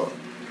get out,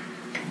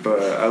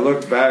 but I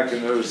looked back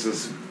and there was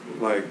this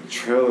like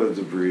trail of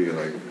debris,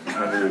 like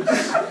hundreds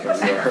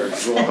of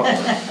yards long,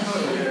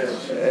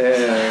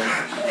 and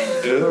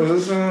it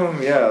was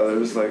there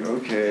was like,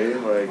 okay,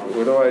 like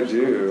what do I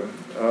do?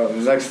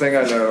 The next thing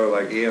I know,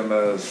 like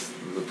EMS,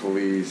 the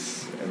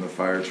police, and the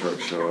fire truck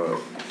show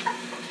up.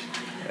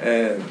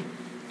 And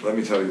let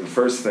me tell you, the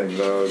first thing,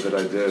 though, that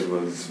I did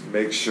was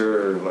make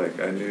sure, like,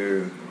 I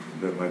knew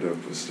that my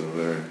dope was still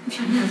there.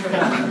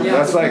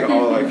 That's, like,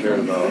 all I cared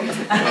about.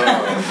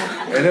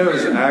 And it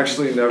was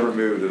actually never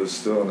moved. It was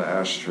still in the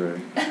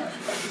ashtray.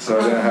 So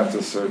I didn't have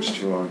to search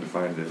too long to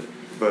find it.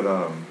 But,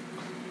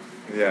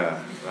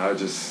 yeah, I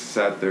just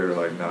sat there,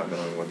 like, not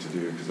knowing what to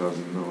do because I was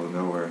in the middle of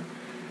nowhere.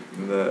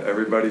 And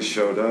everybody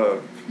showed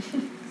up,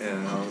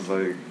 and I was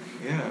like,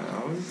 yeah,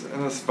 I was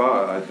in a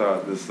spot. I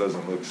thought, this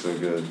doesn't look so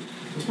good.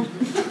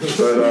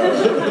 But,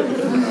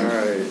 all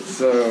right.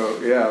 So,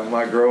 yeah,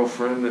 my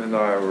girlfriend and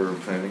I were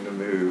planning to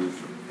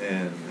move,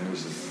 and there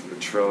was just a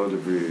trail of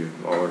debris,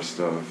 all our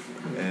stuff.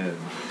 And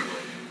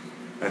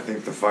I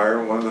think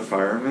one of the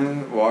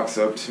firemen walks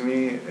up to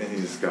me, and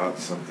he's got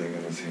something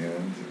in his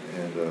hand.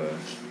 And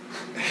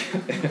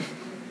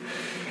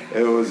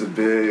it was a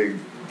big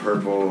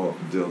purple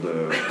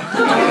dildo.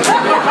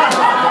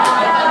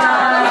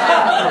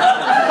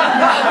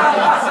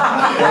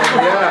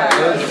 Yeah,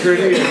 it was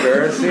pretty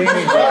embarrassing,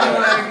 but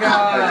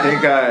I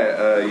think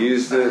I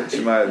used it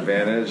to my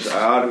advantage.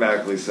 I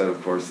automatically said,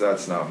 of course,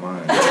 that's not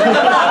mine. That's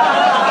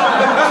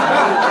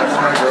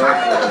my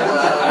girlfriend.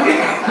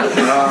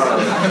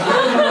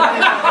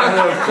 And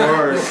of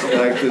course,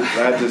 like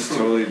that just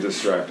totally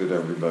distracted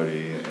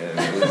everybody, and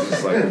it was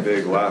just like a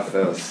big laugh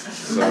fest.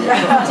 So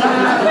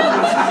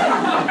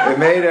it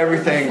made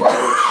everything,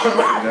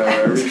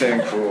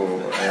 everything cool,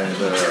 and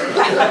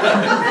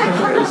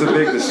it was a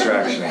big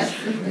distraction,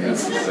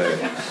 needless to say.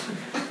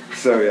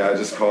 So yeah, I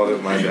just called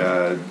up my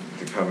dad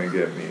to come and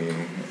get me.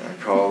 I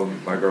called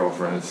my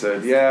girlfriend and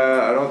said,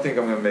 yeah, I don't think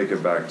I'm going to make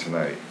it back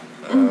tonight.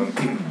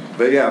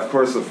 But yeah, of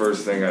course, the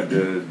first thing I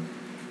did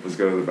was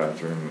go to the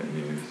bathroom and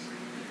use.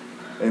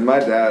 And my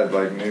dad,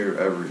 like, knew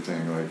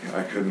everything. Like,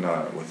 I could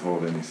not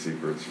withhold any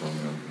secrets from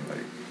him.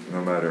 Like,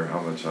 no matter how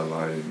much I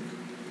lied,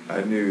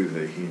 I knew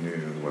that he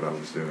knew what I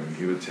was doing.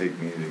 He would take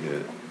me to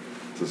get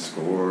to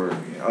score.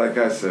 Like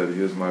I said, he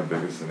was my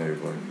biggest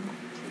enabler.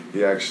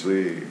 He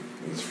actually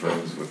was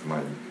friends with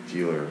my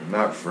dealer.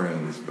 Not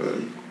friends,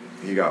 but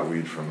he got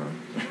weed from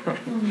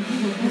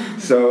him.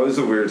 So it was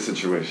a weird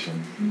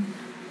situation.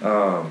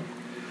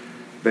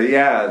 But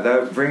yeah,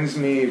 that brings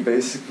me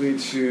basically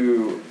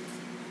to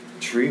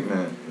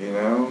treatment, you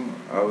know?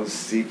 I was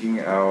seeking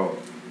out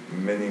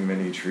many,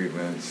 many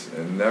treatments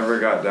and never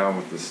got down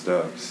with the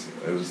steps.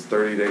 It was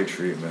 30-day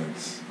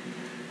treatments.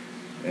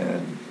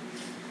 And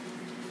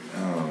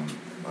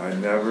I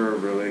never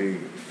really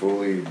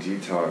fully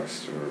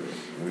detoxed or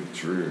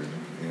withdrew,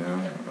 you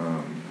know?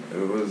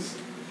 It was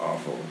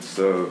awful.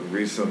 So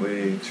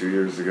recently, 2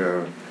 years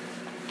ago,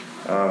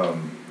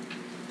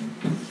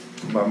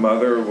 my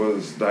mother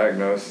was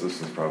diagnosed,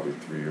 this was probably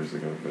 3 years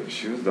ago, but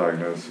she was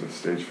diagnosed with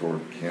stage 4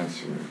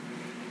 cancer.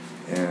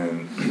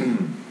 And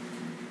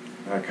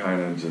I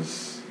kind of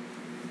just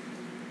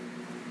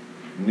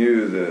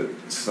knew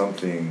that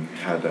something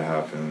had to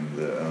happen.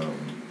 That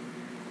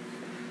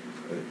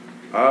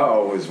I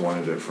always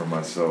wanted it for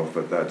myself,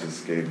 but that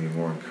just gave me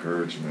more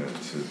encouragement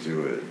to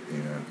do it,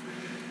 you know.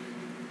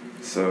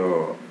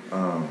 So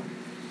I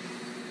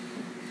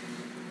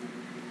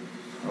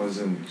was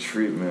in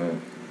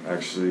treatment.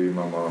 Actually,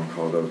 my mom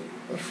called up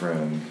a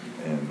friend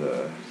and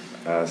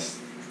asked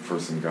for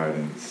some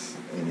guidance,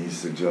 and he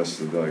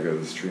suggested that I go to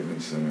this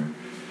treatment center,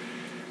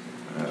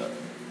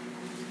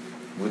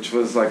 which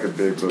was like a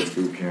big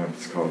boot camp.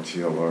 It's called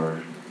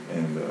TLR,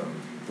 and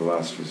The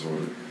Last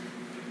Resort.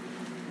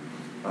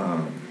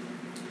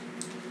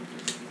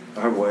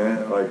 I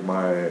went, like,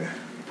 my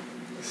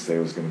stay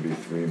was going to be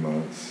 3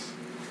 months,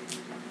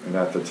 and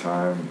at the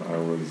time I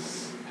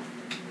was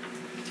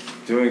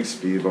doing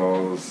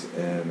speedballs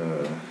and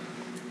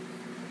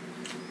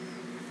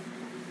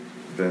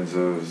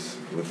benzos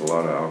with a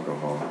lot of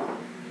alcohol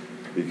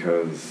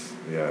because,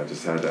 yeah, I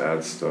just had to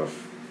add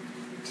stuff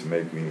to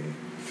make me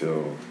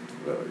feel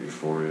the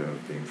euphoria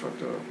of being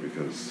fucked up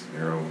because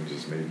heroin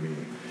just made me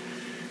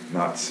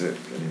not sick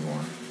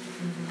anymore.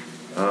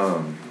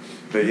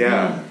 But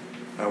yeah,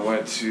 I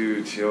went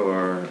to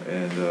TLR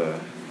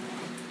and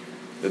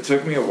it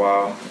took me a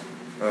while,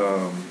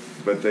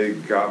 but they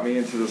got me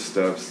into the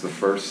steps. The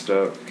first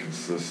step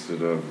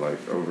consisted of like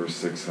over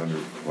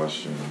 600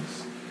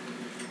 questions,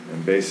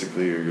 and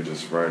basically you're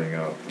just writing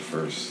out the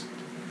first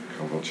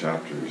couple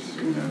chapters,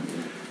 you know.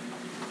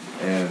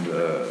 And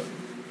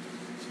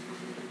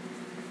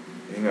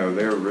you know,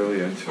 they were really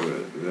into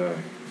it.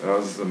 That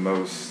was the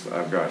most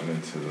I've gotten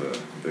into the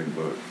big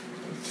book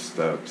of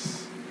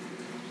steps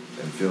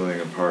and feeling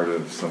a part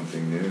of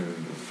something new,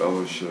 the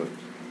fellowship.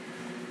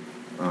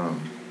 I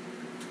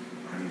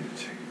need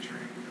to take a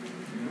drink.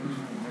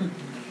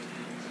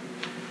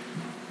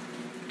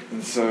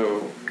 And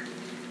so,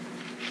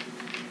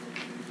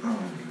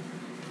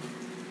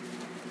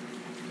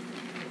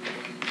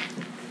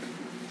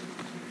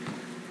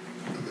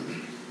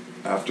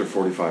 after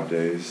 45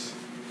 days,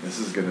 this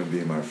is going to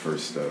be my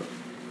first step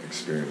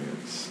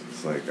experience.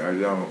 It's like I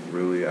don't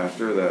really,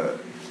 after that,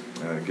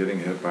 getting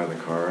hit by the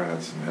car, I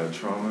had some head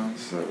trauma,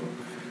 so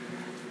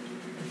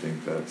I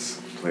think that's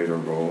played a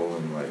role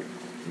in like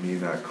me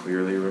not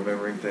clearly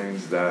remembering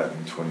things. That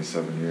in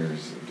 27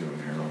 years of doing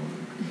heroin.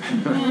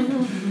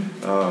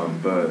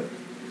 But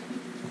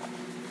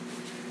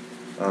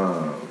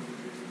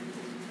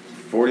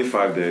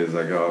 45 days,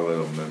 I got a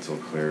little mental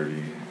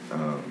clarity.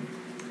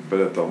 But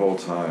at the whole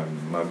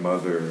time, my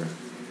mother,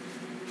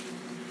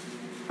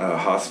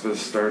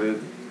 hospice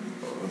started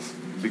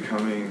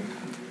becoming,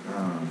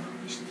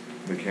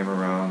 they came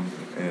around,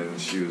 and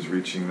she was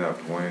reaching that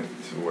point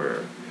to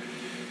where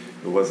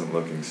it wasn't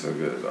looking so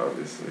good,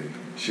 obviously.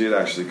 She had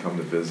actually come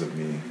to visit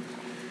me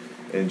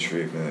in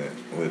treatment,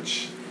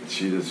 which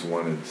she just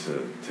wanted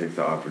to take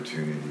the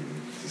opportunity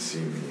to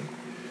see me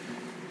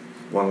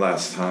one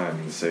last time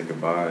and say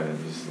goodbye and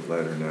just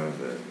let her know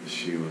that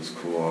she was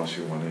cool. All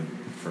she wanted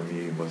for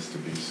me was to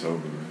be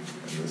sober.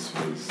 And this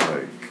was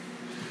like,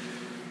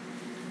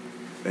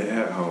 it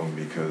hit home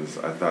because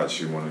I thought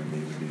she wanted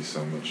me to be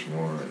so much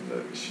more and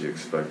that she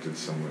expected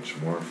so much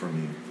more from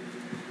me.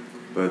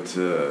 But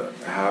to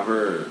have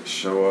her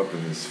show up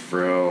in this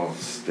frail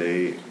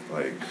state,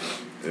 like,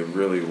 it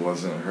really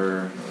wasn't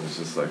her. It was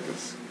just like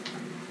this,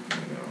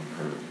 you know,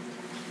 her,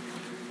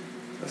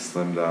 a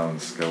slimmed down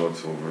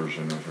skeletal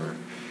version of her.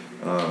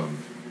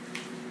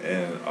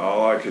 And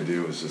all I could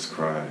do was just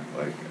cry.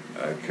 Like,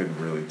 I couldn't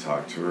really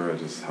talk to her. I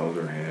just held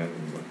her hand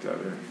and looked at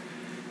her.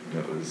 And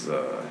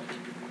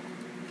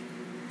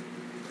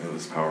it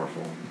was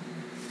powerful.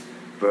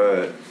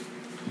 But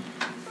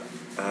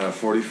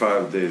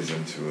 45 days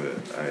into it,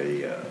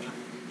 I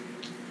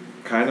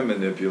kind of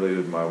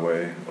manipulated my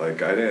way.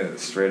 Like, I didn't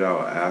straight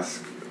out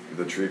ask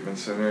the treatment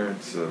center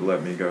to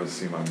let me go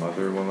see my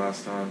mother one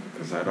last time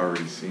because I'd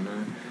already seen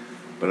her.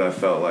 But I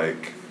felt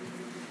like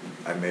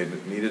I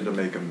needed to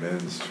make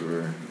amends to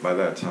her. By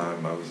that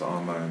time, I was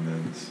on my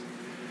amends.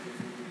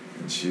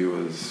 And she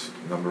was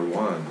number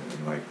one,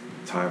 and like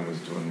time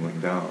was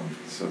dwindling down.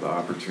 So the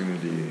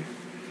opportunity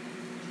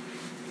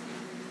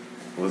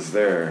was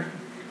there.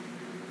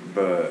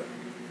 But,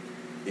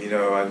 you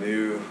know, I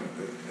knew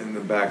in the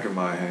back of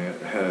my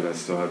head I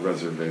still had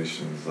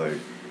reservations. Like,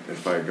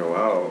 if I go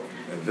out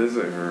and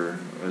visit her,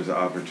 there's an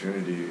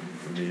opportunity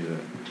for me to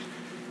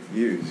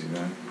use, you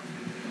know?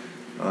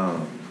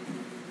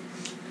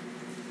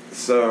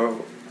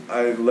 So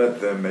I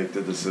let them make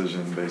the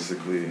decision,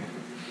 basically.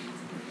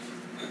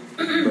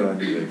 But I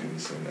knew they couldn't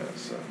say no,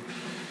 so.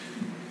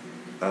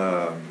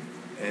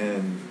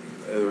 And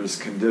there was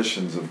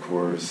conditions, of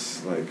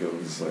course. Like, it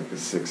was like a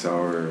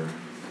 6-hour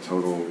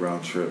total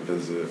round-trip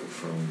visit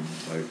from,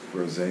 like,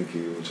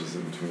 Rosanke, which is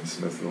in between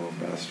Smithville and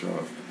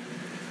Bastrop,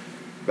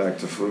 back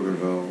to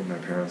Pflugerville, where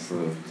my parents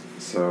lived.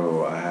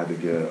 So I had to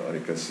get,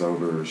 like, a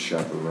sober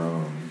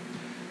chaperone,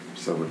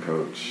 sober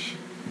coach.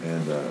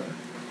 And,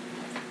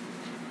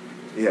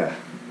 yeah,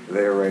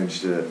 they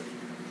arranged it,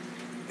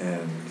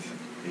 and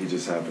he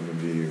just happened to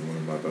be one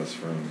of my best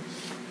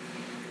friends.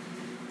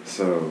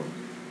 So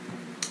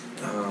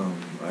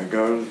I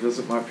go to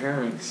visit my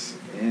parents,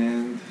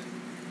 and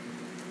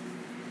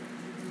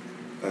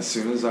as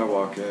soon as I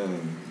walk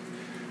in,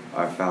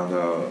 I found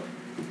out,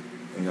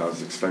 you know, I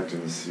was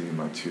expecting to see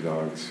my 2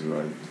 dogs who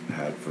I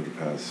had for the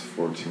past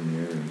 14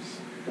 years,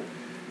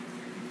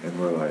 and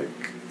were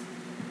like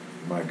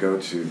my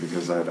go-to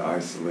because I'd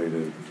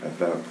isolated at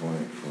that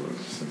point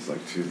since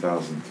like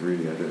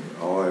 2003.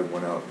 All I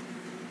went out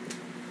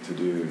to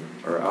do,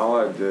 or all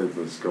I did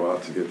was go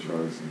out to get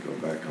drugs and go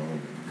back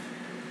home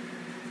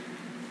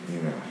and,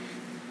 you know,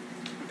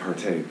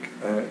 partake.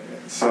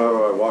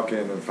 So I walk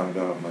in and find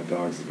out my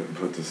dogs have been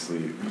put to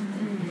sleep.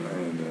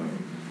 And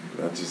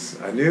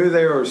I knew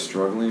they were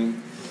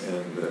struggling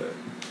and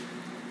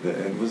the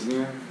end was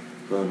near,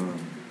 but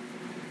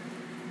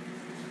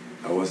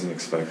I wasn't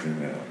expecting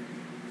that.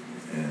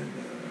 And,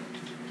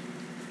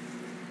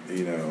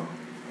 you know,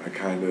 I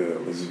kind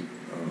of was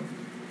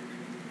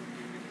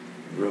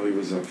really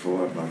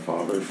resentful at my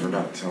father for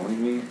not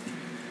telling me.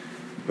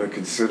 But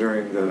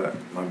considering that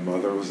my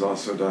mother was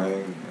also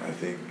dying, I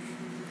think,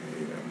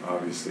 you know,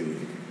 obviously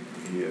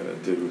he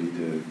did what he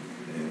did.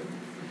 And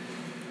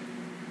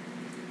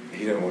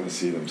he didn't want to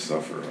see them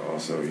suffer.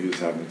 Also, he was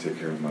having to take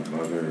care of my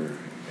mother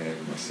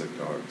and my sick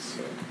dogs.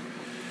 So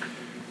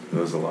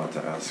there was a lot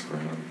to ask for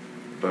him.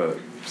 But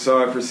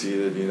so I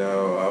proceeded, you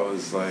know, I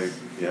was like,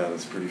 yeah,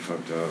 that's pretty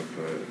fucked up,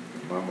 but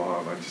my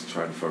mom, I just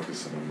tried to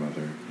focus on my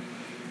mother.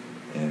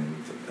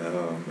 And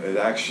it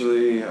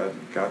actually, I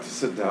got to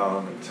sit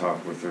down and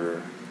talk with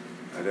her.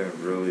 I didn't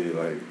really,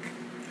 like,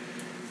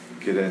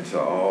 get into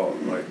all,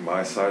 like,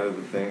 my side of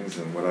the things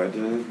and what I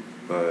did,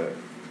 but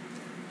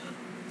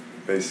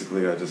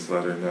basically I just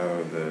let her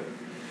know that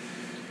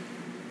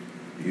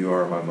you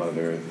are my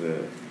mother,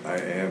 that I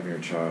am your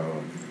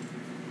child,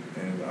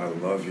 and I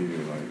love you,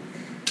 like,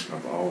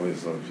 I've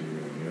always loved you,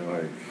 and you're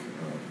like,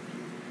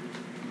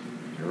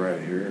 you're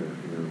right here,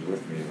 you're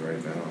with me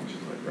right now,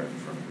 just like right in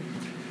front of me.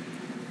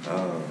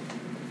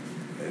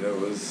 And it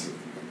was,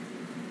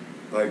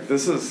 like,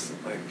 this is,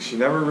 like, she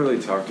never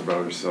really talked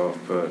about herself,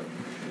 but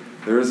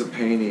there is a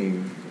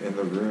painting in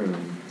the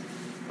room,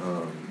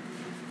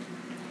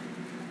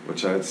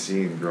 which I had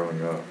seen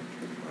growing up,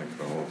 like,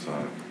 the whole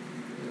time.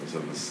 It was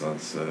of a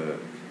sunset,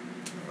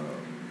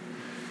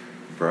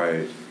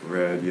 bright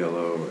red,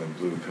 yellow, and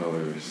blue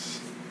colors.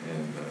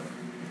 And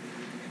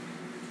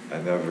I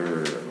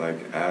never,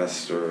 like,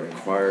 asked or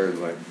inquired,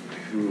 like,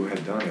 who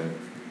had done it.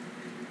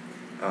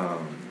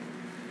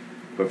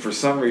 But for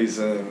some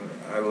reason,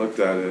 I looked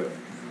at it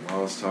while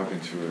I was talking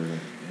to her,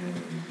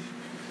 and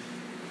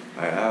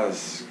I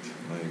asked,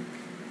 like,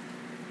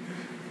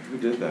 who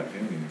did that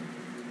painting?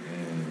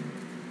 And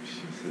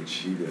she said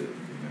she did, you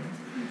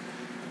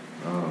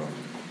know.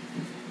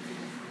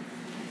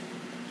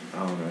 I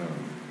don't know,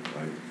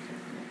 like,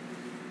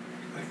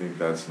 I think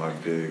that's my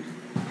big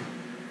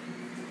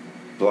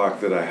block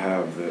that I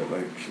have, that,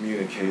 like,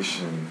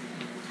 communication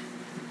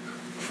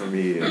for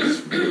me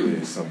is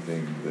really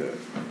something that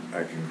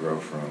I can grow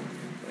from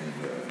and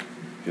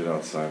get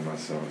outside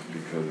myself,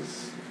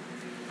 because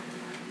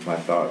my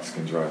thoughts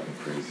can drive me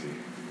crazy.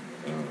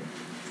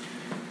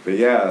 But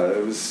yeah,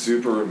 it was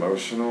super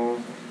emotional,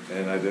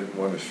 and I didn't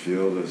want to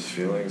feel those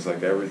feelings.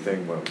 Like,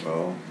 everything went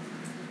well,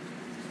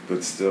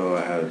 but still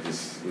I had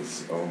this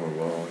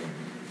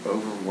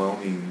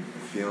overwhelming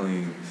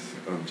feelings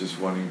of just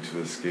wanting to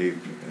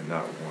escape and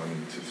not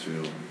wanting to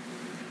feel.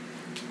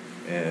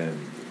 And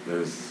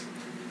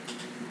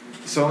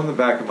so in the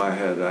back of my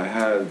head, I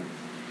had,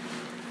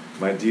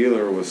 my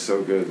dealer was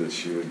so good that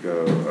she would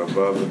go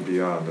above and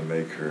beyond to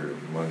make her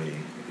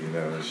money. You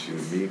know, she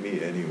would meet me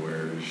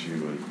anywhere. She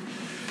would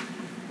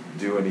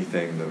do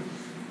anything to,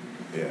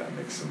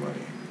 make some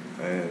money.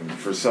 And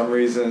for some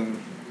reason,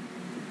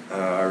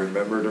 I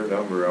remembered her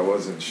number. I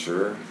wasn't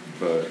sure,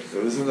 but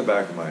it was in the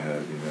back of my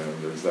head,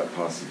 there's that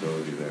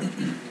possibility there.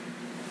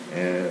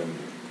 And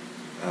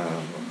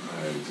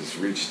I just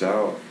reached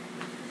out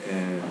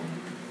and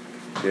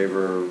gave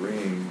her a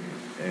ring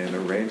and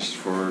arranged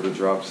for her to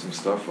drop some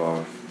stuff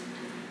off.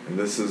 And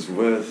this is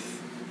with,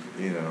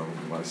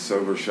 my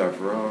sober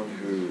chaperone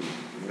who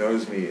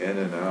knows me in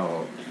and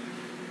out.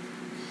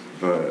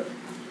 But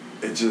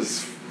it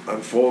just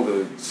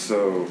unfolded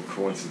so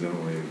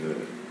coincidentally that,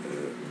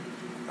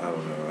 I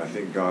don't know, I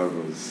think God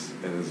was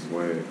in his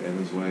way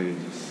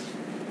just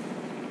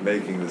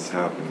making this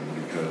happen,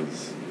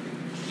 because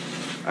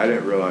I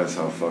didn't realize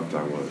how fucked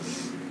I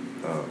was.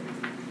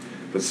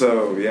 But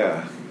so,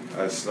 yeah,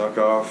 I snuck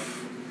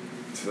off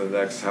to the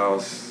next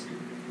house,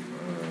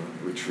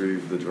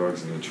 retrieved the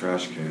drugs in the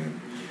trash can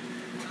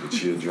that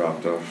she had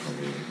dropped off for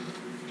me,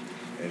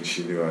 and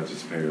she knew I'd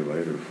just pay her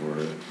later for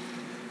it.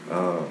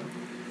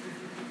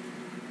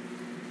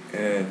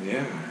 And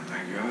yeah,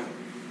 I got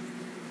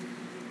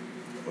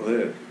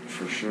lit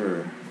for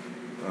sure.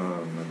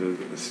 I did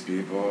a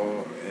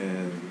speedball,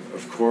 and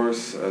of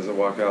course, as I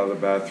walk out of the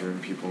bathroom,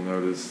 people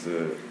notice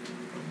that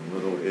I'm a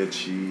little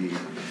itchy,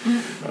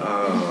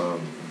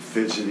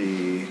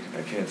 fidgety,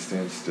 I can't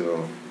stand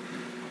still,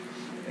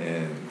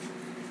 and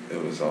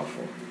it was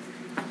awful.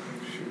 Oh,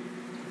 shoot.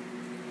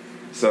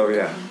 So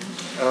yeah,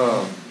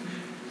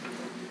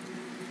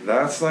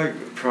 that's like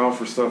trial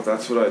for stuff.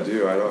 That's what I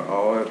do.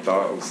 All I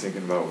thought I was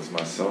thinking about was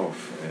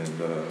myself,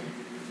 and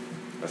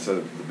I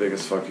said the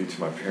biggest fuck you to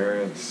my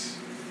parents,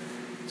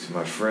 to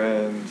my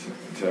friend,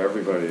 to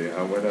everybody.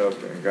 I went up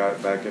and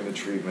got back into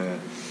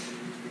treatment,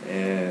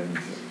 and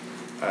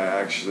I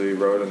actually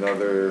wrote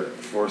another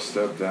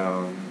 4-step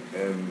down,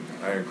 and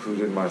I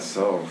included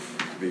myself,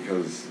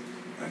 because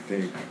I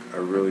think I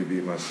really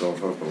beat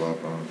myself up a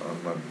lot on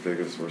my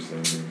biggest worst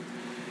enemy.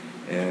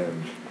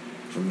 And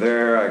from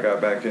there, I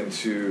got back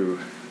into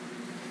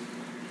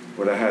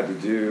what I had to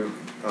do.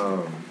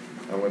 I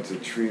went to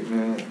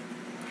treatment.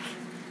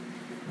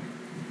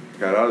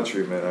 Got out of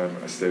treatment.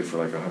 I stayed for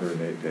like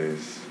 108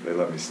 days. They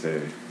let me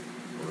stay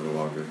a little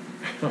longer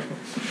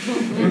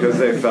because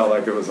they felt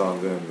like it was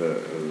on them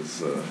that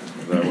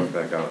I went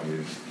back out and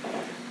used.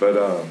 But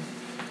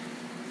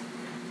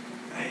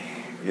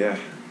yeah,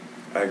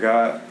 I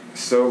got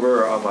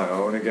sober on my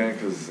own again,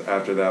 because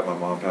after that my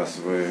mom passed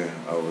away.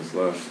 I was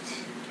left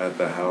at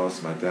the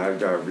house. My dad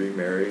got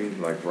remarried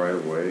like right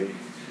away.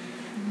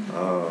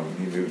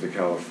 He moved to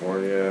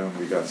California.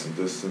 We got some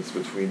distance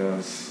between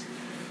us,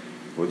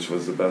 which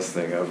was the best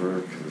thing ever,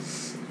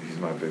 because he's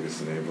my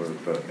biggest enabler,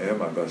 and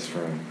my best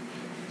friend.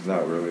 He's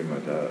not really my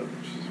dad,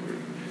 which is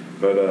weird.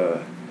 But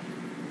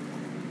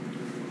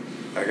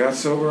I got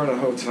sober in a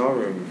hotel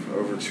room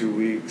over 2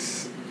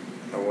 weeks.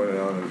 I went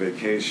on a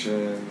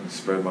vacation,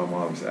 spread my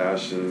mom's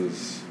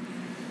ashes,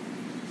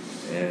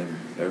 and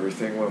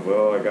everything went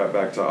well. I got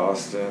back to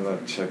Austin. I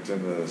checked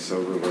into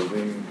sober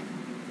living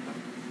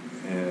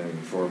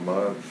and for a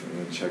month, and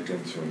then checked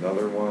into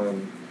another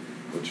one,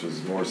 which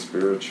was more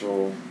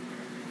spiritual,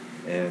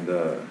 and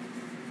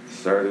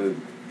started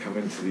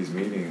coming to these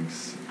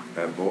meetings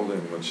at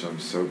Bolden, which I'm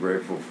so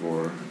grateful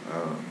for.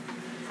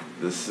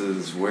 This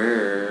is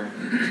where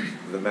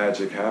the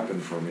magic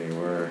happened for me,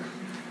 where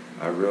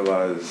I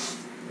realized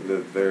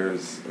that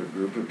there's a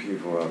group of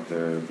people out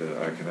there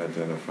that I can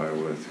identify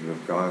with who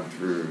have gone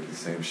through the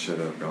same shit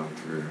I've gone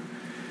through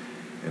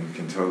and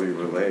can totally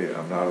relate.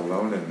 I'm not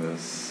alone in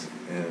this,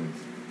 and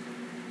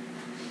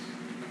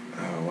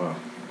oh wow,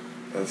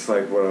 that's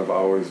like what I've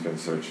always been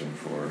searching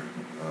for,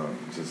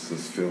 just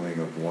this feeling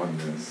of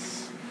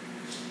oneness,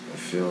 a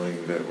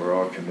feeling that we're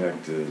all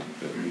connected,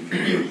 that we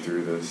can get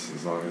through this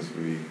as long as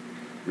we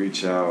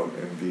reach out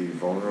and be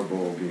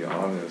vulnerable, be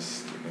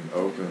honest and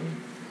open,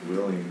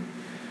 willing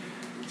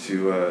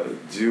to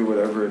do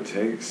whatever it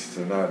takes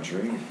to not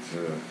drink,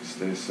 to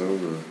stay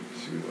sober,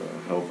 to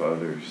help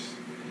others.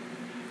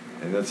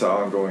 And that's an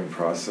ongoing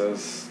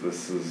process.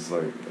 This is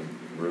like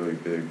a really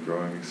big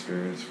growing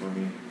experience for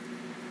me.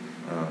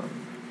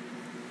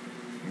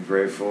 I'm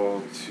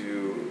grateful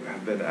to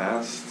have been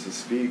asked to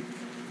speak,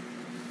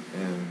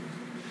 and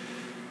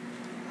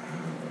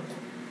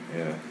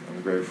yeah,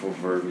 I'm grateful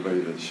for everybody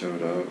that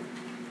showed up.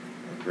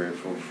 I'm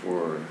grateful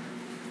for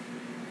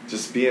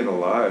just being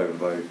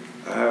alive. Like,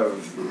 I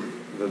have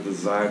the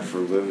design for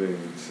living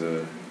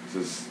to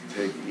just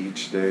take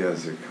each day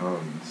as it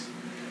comes,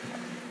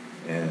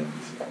 and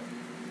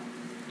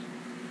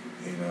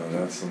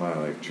that's my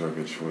like drug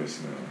of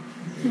choice now.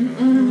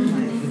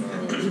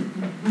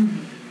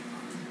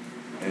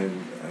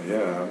 And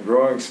yeah, I'm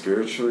growing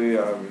spiritually.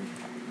 I'm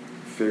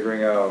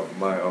figuring out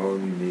my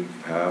own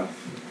unique path.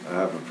 I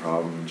have a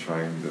problem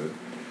trying to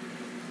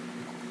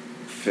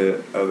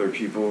fit other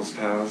people's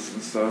paths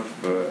and stuff,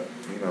 but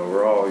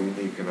we're all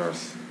unique in our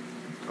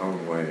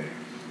own way,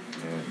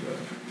 and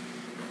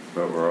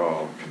but we're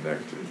all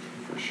connected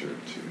for sure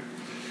too.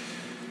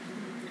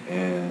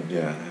 And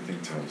yeah, I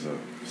think time's up.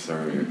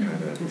 sorry I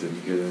kind of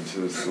didn't get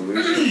into the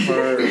solution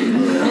part.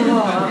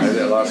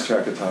 I lost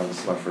track of time. This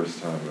is my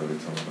first time really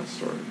telling my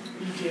story.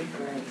 You did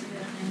great.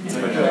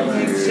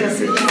 Thanks,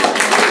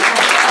 Jesse.